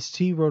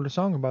Ice-T wrote a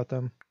song about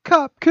them.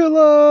 Cop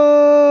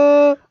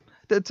killer.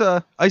 That's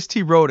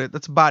Ice-T wrote it.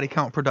 That's Body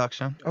Count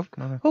production.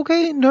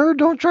 Okay, nerd,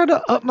 don't try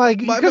to up my. You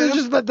could have bad.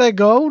 just let that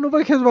go.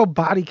 Nobody cares about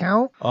body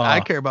count.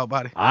 I care about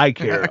body. I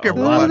care. I care a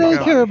about lot body Nobody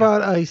count. care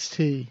about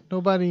Ice-T.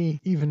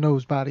 Nobody even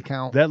knows body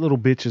count. That little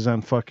bitch is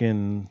on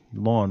fucking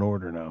Law and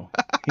Order now.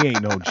 He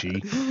ain't no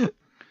G.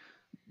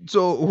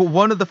 So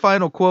one of the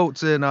final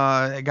quotes in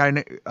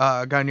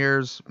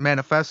Garnier's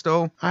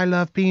manifesto, I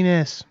love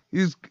penis.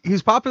 he's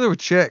popular with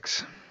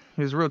chicks.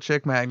 He was a real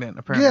chick magnet,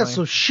 apparently. Yeah,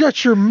 so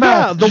shut your Yeah,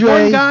 mouth, the Jay.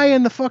 one guy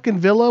in the fucking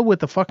villa with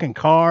the fucking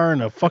car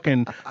and a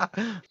fucking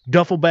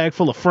duffel bag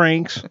full of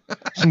francs,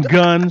 some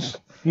guns.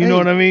 You know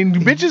what I mean?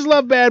 Bitches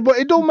love bad boy.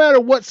 It don't matter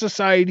what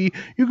society.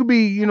 You could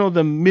be, you know,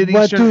 the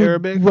Mid-Eastern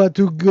Arabic. What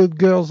do good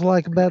girls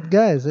like about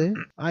guys, eh?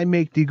 I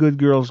make the good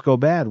girls go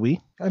bad,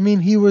 I mean,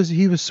 he was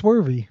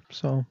swervy,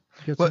 so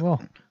gets But- it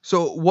well.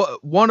 So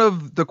one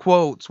of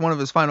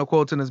his final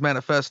quotes in his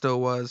manifesto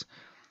was,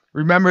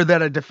 "Remember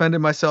that I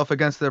defended myself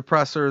against the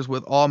oppressors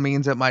with all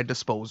means at my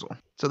disposal."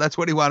 So that's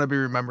what he wanted to be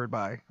remembered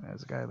by,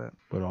 as a guy that.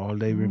 But all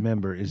they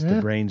remember is Yeah.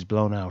 the brains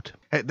blown out.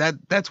 Hey,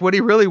 that's what he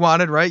really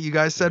wanted, right? You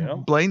guys said Yeah.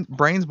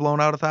 brains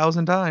blown out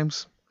 1,000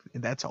 times.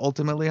 And that's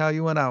ultimately how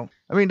you went out.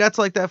 I mean, that's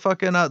like that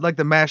fucking like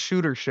the mass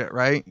shooter shit,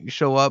 right? You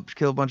show up,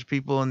 kill a bunch of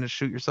people, and just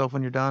shoot yourself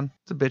when you're done.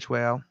 It's a bitch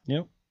way out.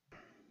 Yep.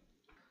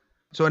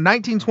 So in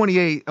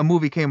 1928, a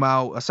movie came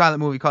out, a silent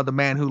movie called The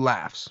Man Who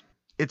Laughs.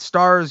 It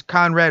stars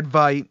Conrad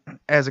Veidt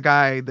as a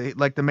guy,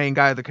 the main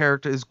guy of the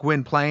character is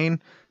Gwynplaine.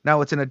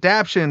 Now it's an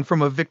adaptation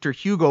from a Victor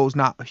Hugo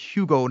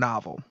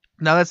novel.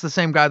 Now that's the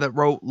same guy that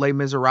wrote Les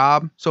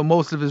Miserables. So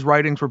most of his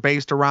writings were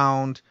based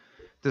around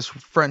this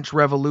French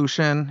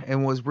Revolution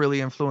and was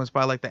really influenced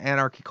by like the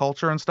anarchy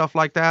culture and stuff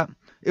like that.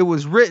 It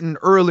was written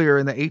earlier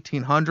in the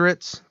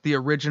 1800s, the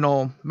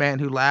original Man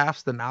Who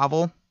Laughs, the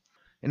novel.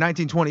 In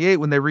 1928,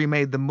 when they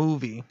remade the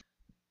movie,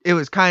 it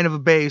was kind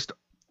of based,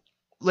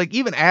 like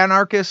even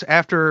anarchists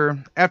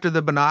after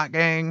the Bonnot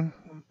gang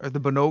or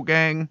the Bonnot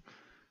gang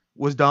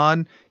was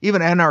done,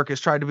 even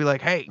anarchists tried to be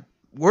like, hey,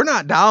 we're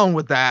not down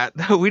with that.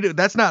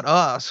 That's not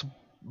us.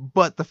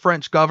 But the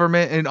French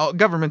government and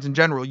governments in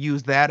general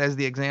used that as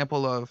the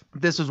example of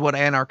this is what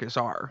anarchists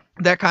are.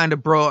 That kind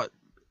of brought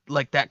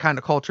like that kind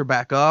of culture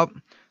back up.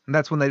 And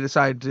that's when they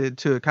decided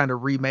to kind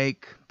of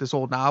remake this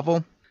old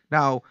novel.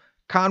 Now,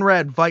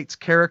 Conrad Veidt's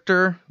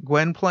character,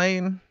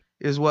 Gwynplaine,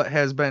 is what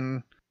has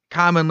been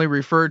commonly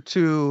referred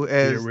to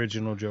as The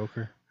original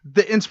Joker.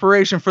 the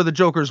inspiration for the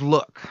Joker's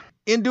look.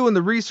 In doing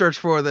the research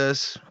for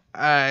this,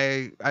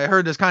 I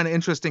heard this kind of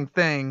interesting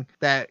thing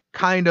that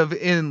kind of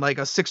in like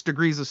a 6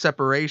 degrees of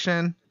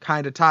separation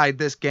kind of tied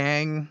this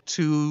gang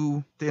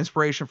to the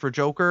inspiration for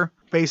Joker,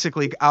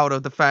 basically out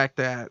of the fact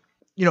that,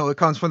 you know, it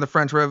comes from the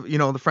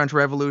French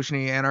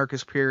Revolutionary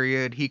anarchist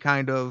period. He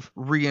kind of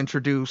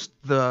reintroduced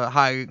the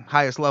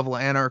highest level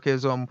of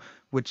anarchism,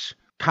 which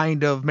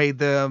kind of made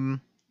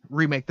them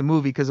remake the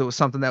movie because it was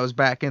something that was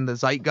back in the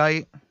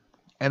zeitgeist.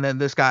 And then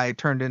this guy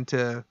turned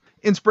into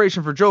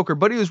inspiration for Joker,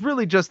 but he was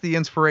really just the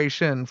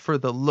inspiration for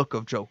the look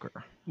of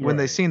Joker. When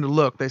they seen the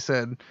look, they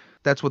said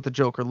that's what the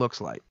Joker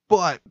looks like.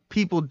 But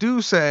people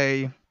do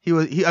say he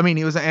was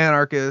an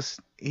anarchist,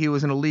 he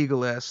was an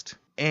illegalist,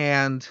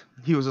 and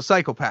he was a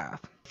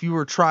psychopath. If you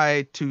were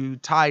try to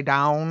tie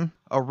down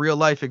a real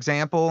life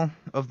example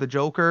of the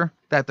Joker,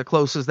 that the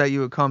closest that you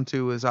would come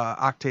to is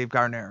Octave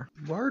Garner.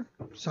 Word.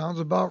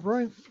 Sounds about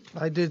right.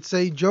 I did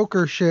say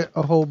Joker shit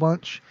a whole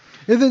bunch.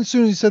 And then as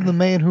soon as he said The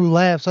Man Who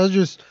Laughs, I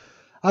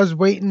was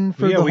waiting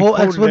for the we whole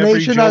quoted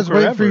explanation. every I was Joker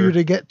waiting for ever. you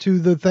to get to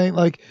the thing.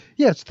 Like,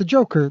 yeah, it's the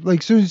Joker. Like,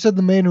 as soon as you said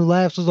The Man Who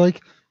Laughs, I was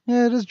like,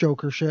 yeah, it is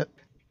Joker shit.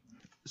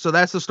 So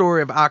that's the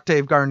story of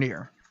Octave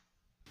Garner.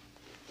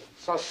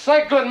 So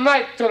say good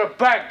night to the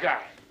bad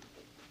guy.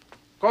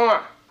 Go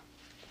on.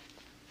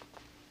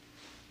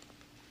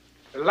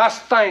 The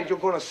last time you're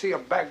gonna see a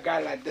bad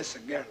guy like this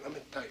again, let me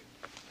tell you.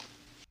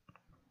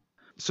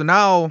 So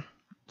now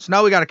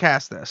we got to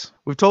cast this.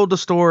 We've told the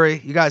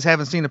story. You guys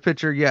haven't seen a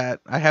picture yet.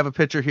 I have a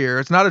picture here.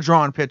 It's not a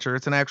drawn picture.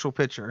 It's an actual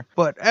picture.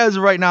 But as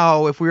of right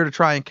now, if we were to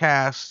try and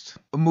cast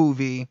a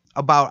movie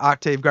about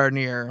Octave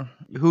Garner,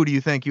 who do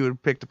you think you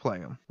would pick to play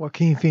him?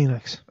 Joaquin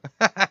Phoenix.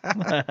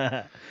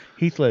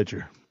 Heath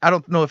Ledger. I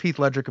don't know if Heath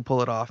Ledger could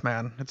pull it off,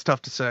 man. It's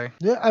tough to say.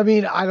 Yeah, I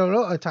mean, I don't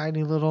know. A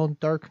tiny little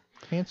dark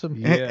Handsome.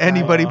 Yeah.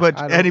 Anybody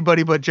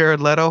but Jared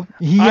Leto.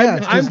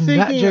 Yes, I'm just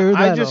not thinking. Jared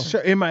I Leto. just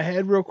in my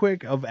head real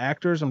quick of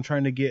actors. I'm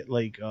trying to get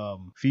like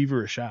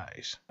feverish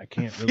eyes. I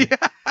can't really.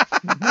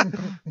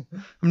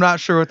 I'm not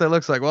sure what that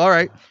looks like. Well, all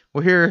right.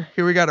 Well, here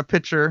we got a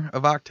picture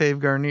of Octave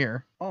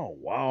Garnier. Oh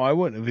wow, I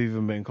wouldn't have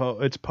even been close.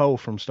 It's Poe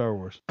from Star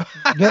Wars.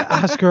 Yeah,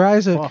 Oscar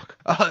Isaac.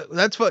 Fuck.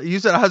 That's what you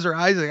said, Oscar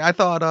Isaac. I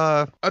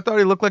thought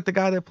he looked like the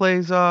guy that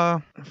plays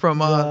from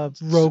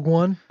Rogue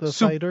One, the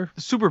Sup- fighter.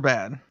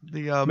 Superbad.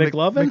 The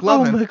McLovin?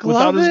 McLovin. Oh,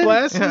 Without his McLovin?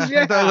 glasses,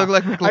 Yeah, I thought he looked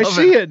like I McLovin.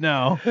 see it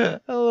now. A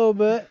little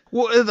bit.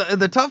 Well,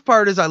 the tough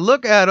part is I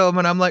look at him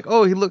and I'm like,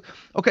 oh, he look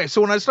okay.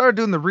 So when I started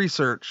doing the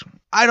research,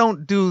 I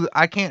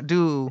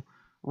can't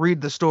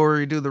read the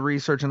story, do the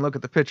research, and look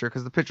at the picture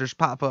because the pictures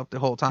pop up the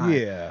whole time.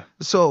 Yeah.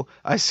 So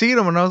I seen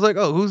him and I was like,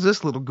 oh, who's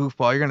this little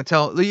goofball? You're gonna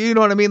tell, you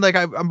know what I mean? Like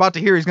I'm about to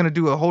hear he's gonna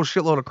do a whole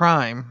shitload of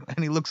crime and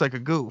he looks like a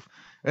goof.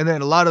 And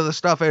then a lot of the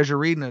stuff as you're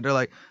reading it, they're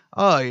like,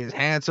 oh, he's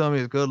handsome,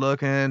 he's good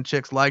looking,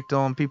 chicks liked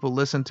him, people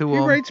listen to He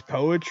him. writes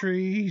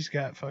poetry. He's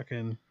got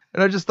fucking.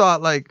 And I just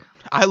thought, like,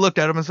 I looked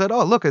at him and said,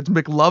 oh, look, it's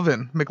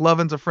McLovin.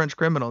 McLovin's a French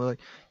criminal. They're like,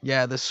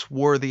 yeah, this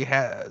swarthy,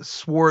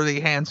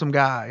 handsome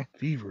guy.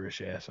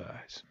 Feverish ass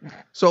eyes.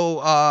 So,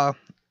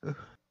 what's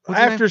his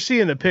After name?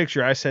 seeing the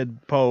picture, I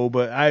said Poe,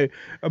 but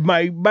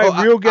my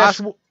Oh, real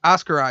guess.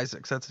 Oscar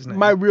Isaacs, that's his name.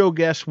 My real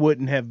guess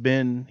wouldn't have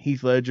been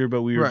Heath Ledger,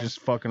 but we were Right. just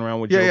fucking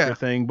around with Yeah, Joker yeah.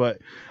 thing. But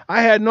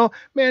I had no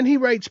man. He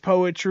writes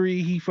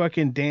poetry. He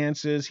fucking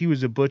dances. He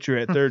was a butcher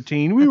at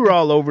 13. We were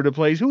all over the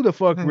place. Who the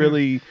fuck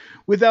really?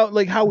 Without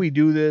like how we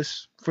do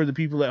this for the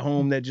people at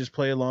home that just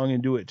play along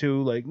and do it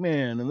too. Like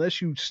man,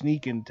 unless you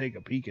sneak and take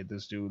a peek at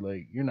this dude,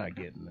 like you're not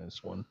getting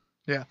this one.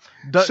 Yeah.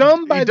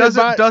 Some by he their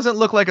doesn't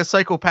look like a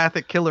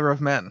psychopathic killer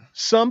of men.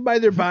 Some by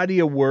their body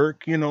of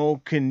work, you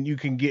know, you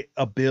can get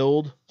a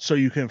build so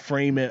you can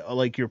frame it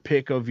like your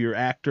pick of your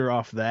actor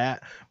off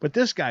that. But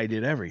this guy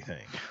did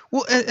everything.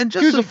 Well, and He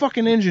was just a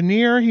fucking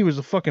engineer. He was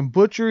a fucking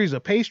butcher. He's a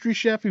pastry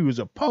chef. He was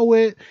a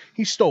poet.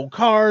 He stole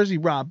cars. He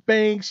robbed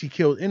banks. He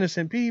killed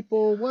innocent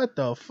people. What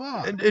the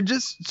fuck? and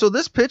just so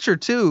this picture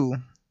too,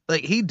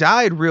 like he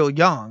died real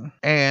young,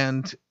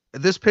 and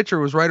this picture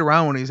was right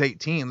around when he was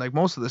 18. Like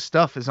most of the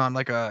stuff is on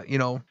like a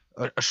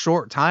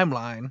short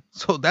timeline.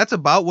 So that's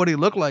about what he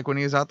looked like when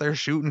he was out there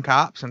shooting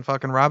cops and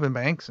fucking robbing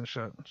banks and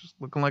shit. Just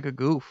looking like a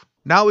goof.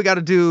 Now we got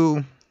to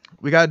do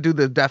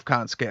the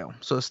DEFCON scale.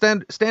 So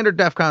standard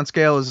DEFCON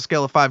scale is a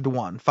scale of 5 to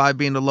 1, 5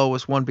 being the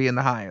lowest, 1 being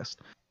the highest.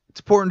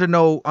 It's important to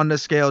know on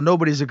this scale,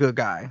 nobody's a good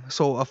guy.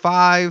 So a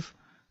 5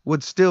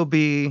 would still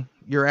be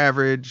your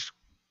average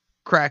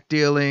crack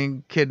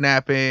dealing,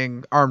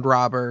 kidnapping, armed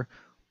robber,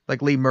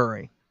 like Lee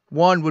Murray.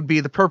 1 would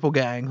be the Purple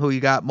Gang, who you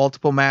got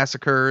multiple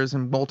massacres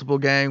and multiple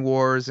gang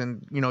wars,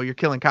 and you're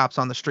killing cops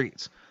on the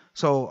streets.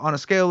 So on a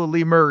scale of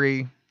Lee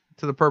Murray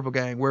to the Purple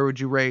Gang, where would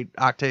you rate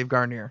Octave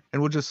Garnier?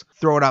 And we'll just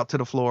throw it out to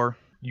the floor.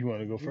 You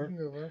want to go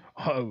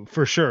first?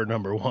 For sure,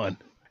 number 1.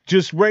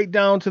 Just right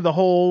down to the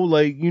whole,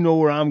 like, you know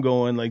where I'm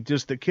going, like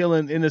just the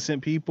killing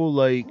innocent people.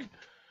 Like,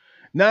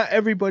 not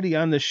everybody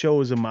on the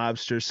show is a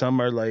mobster. Some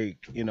are like,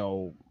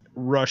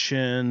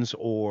 Russians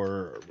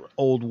or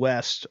Old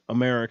West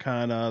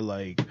Americana,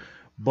 like,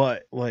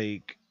 but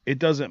like it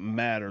doesn't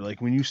matter.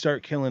 Like when you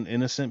start killing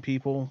innocent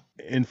people,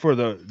 and for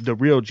the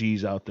real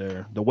G's out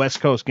there, the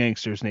West Coast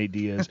gangsters, Nate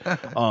Diaz,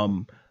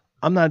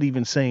 I'm not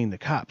even saying the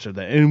cops are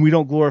that, and we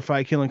don't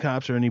glorify killing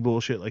cops or any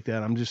bullshit like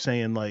that. I'm just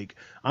saying, like,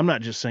 I'm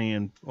not just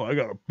saying, oh, I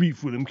got a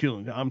beef with them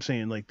killing. I'm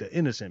saying like the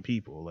innocent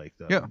people, like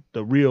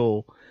the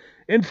real.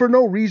 And for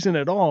no reason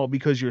at all,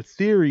 because your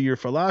theory, your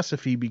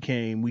philosophy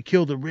became, we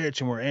kill the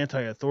rich and we're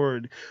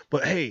anti-authority.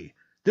 But hey,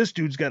 this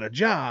dude's got a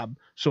job,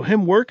 so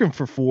him working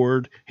for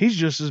Ford, he's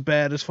just as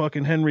bad as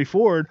fucking Henry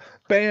Ford.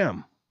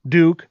 Bam,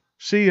 Duke,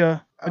 see ya.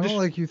 I don't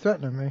like you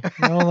threatening me.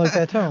 I don't like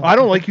that tone. I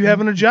don't like you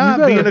having a job,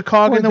 You better being a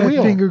cog in the point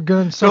that wheel. Finger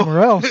gun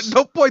somewhere else.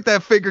 Don't point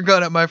that finger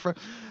gun at my friend.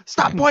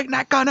 Stop pointing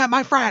that gun at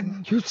my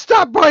friend. You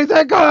stop pointing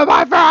that gun at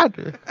my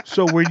friend.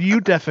 So where do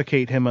you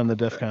defecate him on the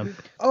DEFCON?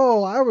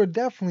 Oh, I would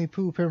definitely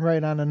poop him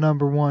right on a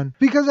number 1,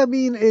 because I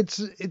mean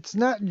it's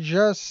not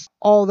just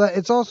all that,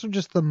 it's also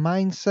just the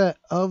mindset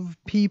of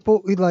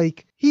people.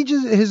 Like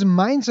his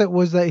mindset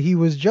was that he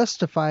was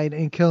justified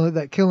in killing,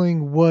 that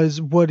killing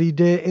was what he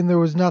did, and there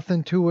was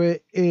nothing to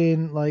it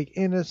in like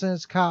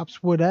innocence,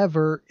 cops,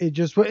 whatever. It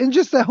just, and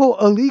just that whole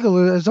illegal,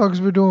 as long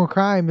as we're doing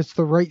crime, it's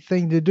the right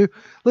thing to do.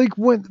 Like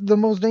when the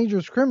most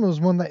dangerous criminal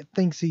is one that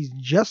thinks he's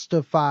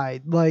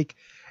justified, like,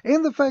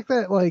 and the fact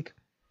that like,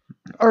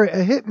 all right, a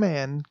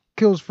hitman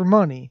kills for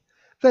money.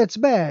 That's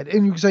bad.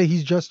 And you can say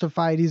he's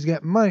justified, he's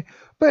getting money.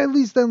 But at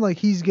least then, like,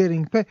 he's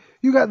getting paid.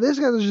 You got this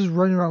guy that's just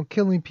running around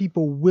killing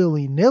people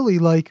willy-nilly.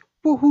 Like,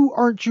 well, who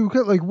aren't you?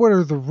 Like, what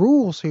are the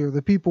rules here?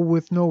 The people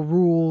with no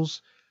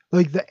rules.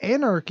 Like, the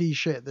anarchy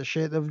shit. The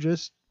shit of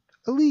just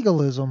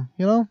illegalism.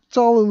 It's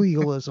all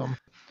illegalism.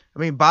 I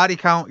mean, body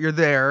count, you're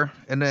there.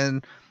 And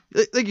then,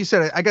 like you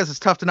said, I guess it's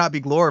tough to not be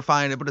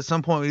glorifying it, but at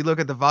some point when you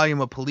look at the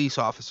volume of police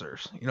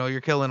officers,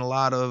 you're killing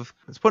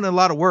it's putting in a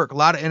lot of work, a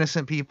lot of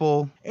innocent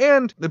people,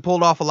 and they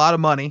pulled off a lot of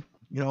money.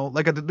 You know,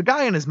 like the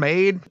guy in his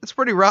maid, it's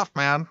pretty rough,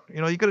 man. You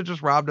know, you could have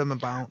just robbed him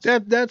and bounced.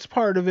 That's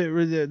part of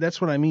it.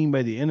 That's what I mean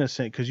by the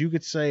innocent, because you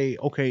could say,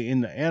 okay,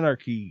 in the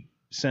anarchy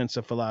sense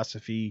of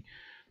philosophy,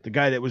 the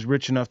guy that was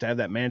rich enough to have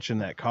that mansion,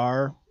 that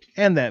car,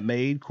 and that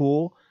maid,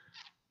 cool.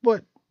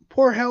 But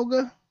poor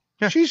Helga,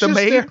 Yeah, she's the just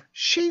maid?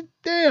 there.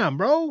 Damn,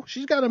 bro,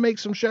 she's got to make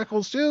some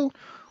shekels too.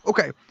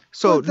 Okay,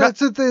 so But that's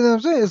the thing that I'm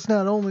saying. It's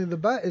not only the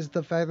bat, it's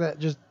the fact that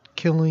just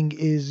killing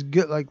is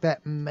good, like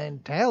that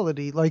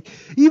mentality. Like,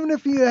 even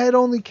if you had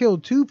only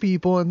killed 2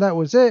 people and that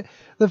was it,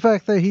 the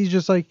fact that he's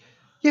just like,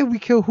 yeah, we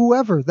kill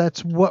whoever.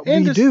 That's what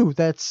And we just- do.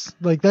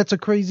 That's a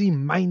crazy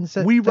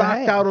mindset. We to rocked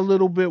have. out a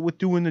little bit with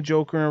doing the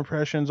Joker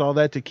impressions, all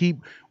that, to keep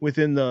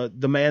within the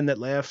Man That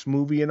Laughs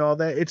movie and all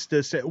that. It's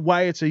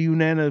why it's a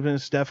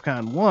unanimous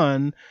DEFCON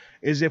 1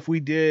 is if we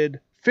did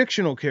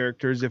fictional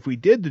characters, if we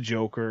did the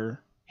Joker,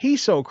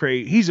 he's so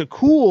crazy. He's a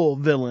cool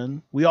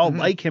villain. We all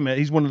like him.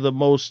 He's one of the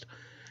most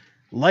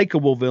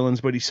likable villains,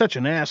 but he's such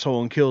an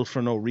asshole and kills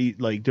for no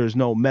reason. Like, there's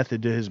no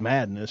method to his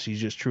madness. He's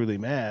just truly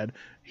mad.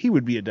 He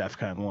would be a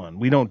DEFCON 1.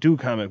 We don't do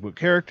comic book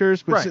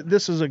characters, but Right.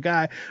 this is a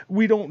guy.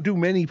 We don't do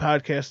many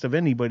podcasts of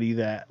anybody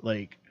that,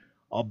 like,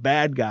 a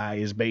bad guy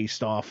is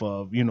based off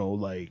of, you know,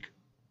 like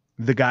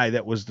the guy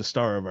that was the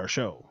star of our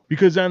show.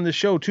 Because on the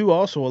show too,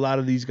 also a lot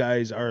of these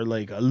guys are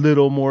like a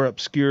little more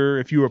obscure.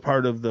 If you were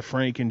part of the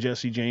Frank and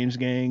Jesse James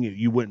gang,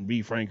 you wouldn't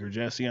be Frank or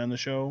Jesse on the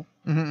show.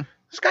 Mhm.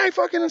 This guy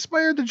fucking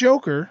inspired the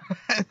Joker.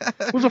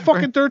 Was a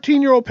fucking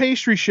 13-year-old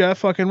pastry chef,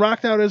 fucking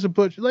rocked out as a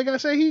butcher. Like I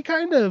say, he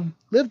kind of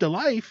lived a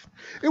life.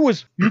 It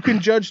was, you can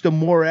judge the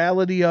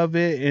morality of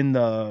it and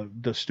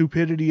the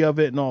stupidity of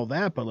it and all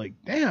that, but like,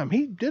 damn,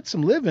 he did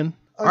some living.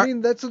 I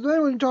mean, that's the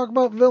thing when you talk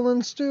about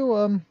villains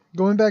too.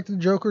 Going back to the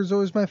Joker is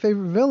always my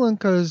favorite villain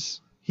because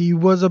he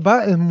was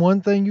about, and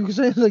one thing you can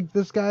say is like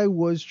this guy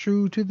was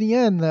true to the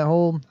end. That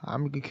whole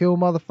I'm gonna kill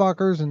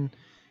motherfuckers, and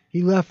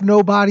he left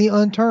nobody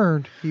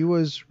unturned. He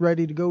was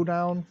ready to go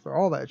down for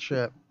all that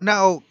shit.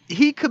 Now,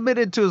 he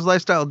committed to his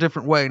lifestyle a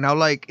different way. Now,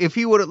 like, if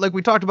he would have, like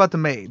we talked about the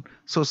maid.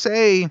 So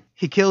say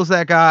he kills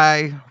that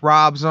guy,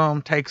 robs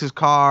him, takes his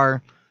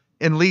car,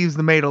 and leaves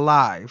the maid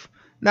alive.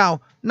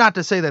 Now, not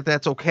to say that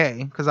that's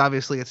okay, because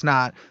obviously it's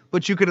not,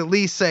 but you could at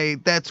least say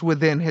that's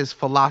within his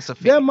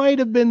philosophy. That might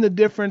have been the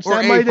difference. Or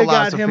That a might have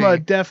got him a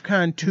philosophy.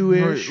 DEFCON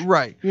 2-ish.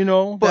 Right. You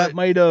know, But- that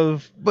might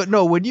have. But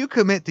no, when you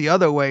commit the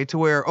other way to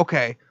where,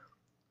 okay,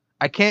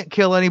 I can't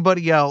kill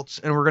anybody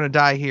else and we're going to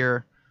die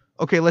here.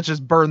 Okay, let's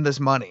just burn this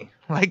money.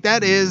 Like,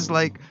 that is,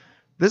 like,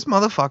 this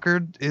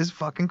motherfucker is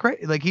fucking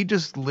crazy. Like, he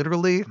just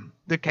literally,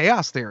 the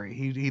chaos theory.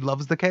 He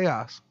loves the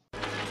chaos.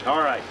 All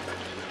right.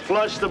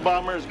 Flush the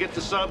bombers, get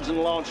the subs in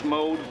launch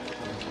mode.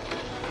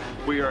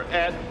 We are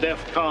at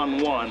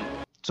DEFCON 1.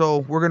 So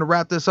we're going to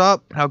wrap this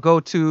up. I'll go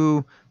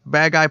to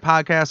Bad Guy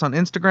Podcast on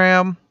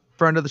Instagram.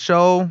 Friend of the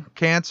show,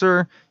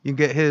 Cancer. You can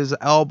get his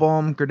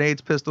album,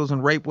 Grenades, Pistols,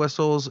 and Rape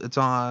Whistles. It's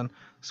on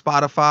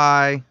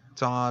Spotify.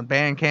 It's on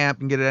Bandcamp. You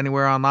can get it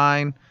anywhere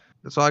online.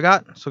 That's all I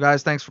got. So,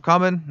 guys, thanks for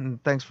coming,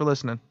 and thanks for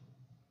listening.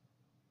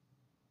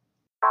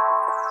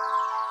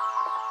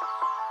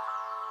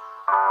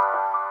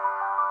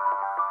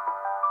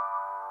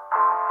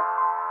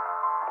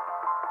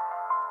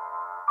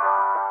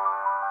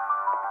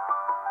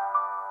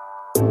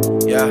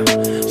 Yeah,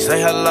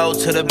 say hello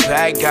to the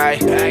bad guy.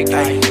 Ay,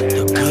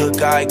 the good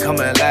guy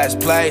coming last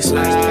place.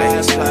 Ay,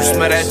 you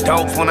smell that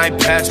dope when I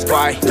pass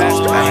by.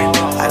 Ay,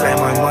 I let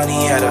my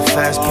money at a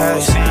fast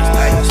pace.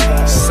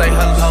 Ay, say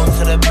hello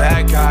to the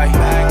bad guy.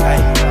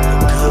 Ay,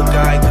 the good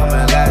guy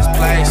coming last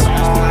place.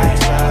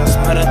 Ay,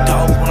 smell the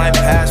dope when I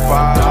pass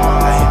by.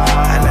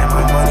 Ay, I let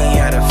my money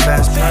at a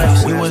fast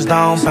pace. We was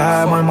down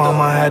bad, my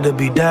mama had to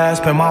be dad.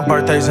 Spent my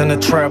birthdays in the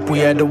trap, we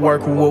had to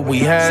work with what we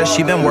had.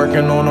 She been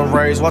working on a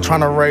raise while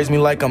trying to raise me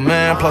like a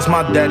man. Plus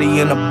my daddy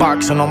in the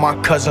box and all my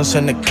cousins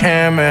in the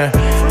can, man.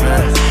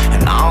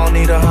 And I don't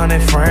need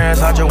 100 friends,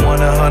 I just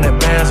want 100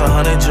 bands,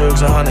 100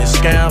 jugs, 100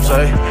 scams,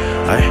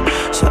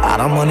 ay. So I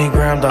done money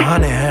grabbed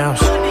 100 hams.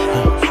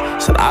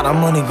 Said I done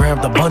money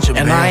grabbed a bunch of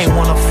bands. And I ain't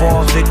wanna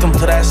fall victim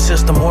to that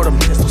system or the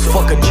pistols.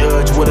 Fuck a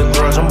judge with a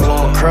grudge, I'm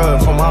blowing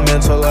crud for my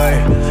mental, ay.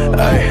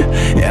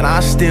 And I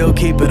still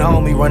keep it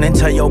on me. Run and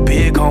tell your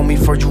big homie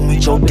before you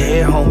meet your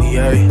dead homie,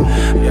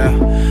 ay.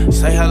 Yeah.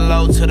 Say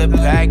hello to the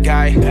bad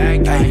guy, ay.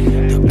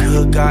 The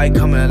good guy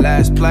coming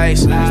last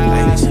place,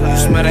 ay. You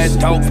smell that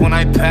dope when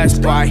I pass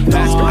by,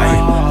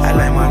 ay. I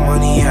like my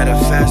money at a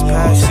fast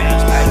pace,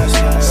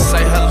 ay.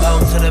 Say hello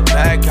to the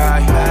bad guy,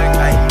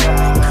 ay.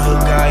 The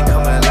good guy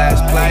coming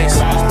last place.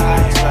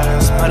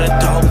 Smell the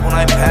dope when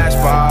I pass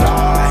by.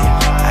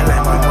 I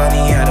let my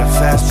money at a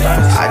fast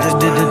pace. I just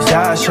did the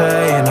dash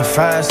in the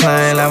fast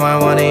lane. Let my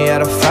money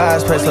at a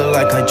fast pace. Look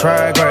like I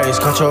drag race.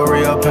 Got your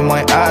re-up in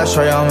my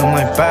ashtray. I'm in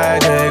my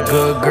bag. Hey,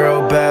 good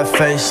girl, bad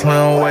face,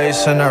 slim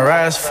waist, and her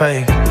ass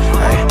fake.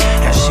 Ay,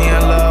 and she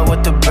in love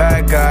with the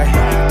bad guy.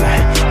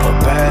 Ay,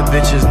 but bad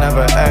bitches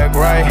never act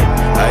right.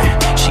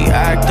 Ay, she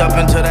act up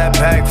into that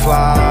bag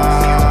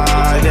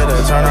fly. Did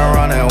a turn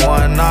around in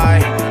one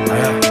night.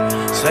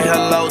 Say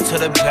hello to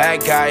the bad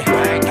guy.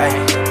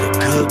 The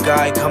good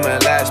guy coming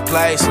last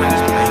place.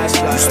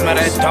 You smell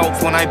that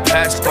dope when I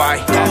pass by.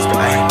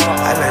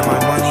 I let my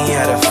money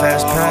at a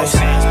fast pace.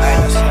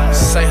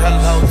 Say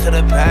hello to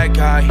the bad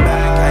guy. The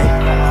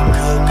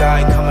good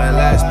guy coming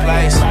last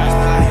place.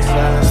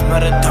 Smell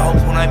the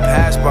dope when I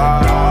pass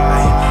by.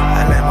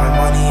 I let my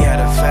money at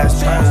a fast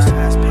pace.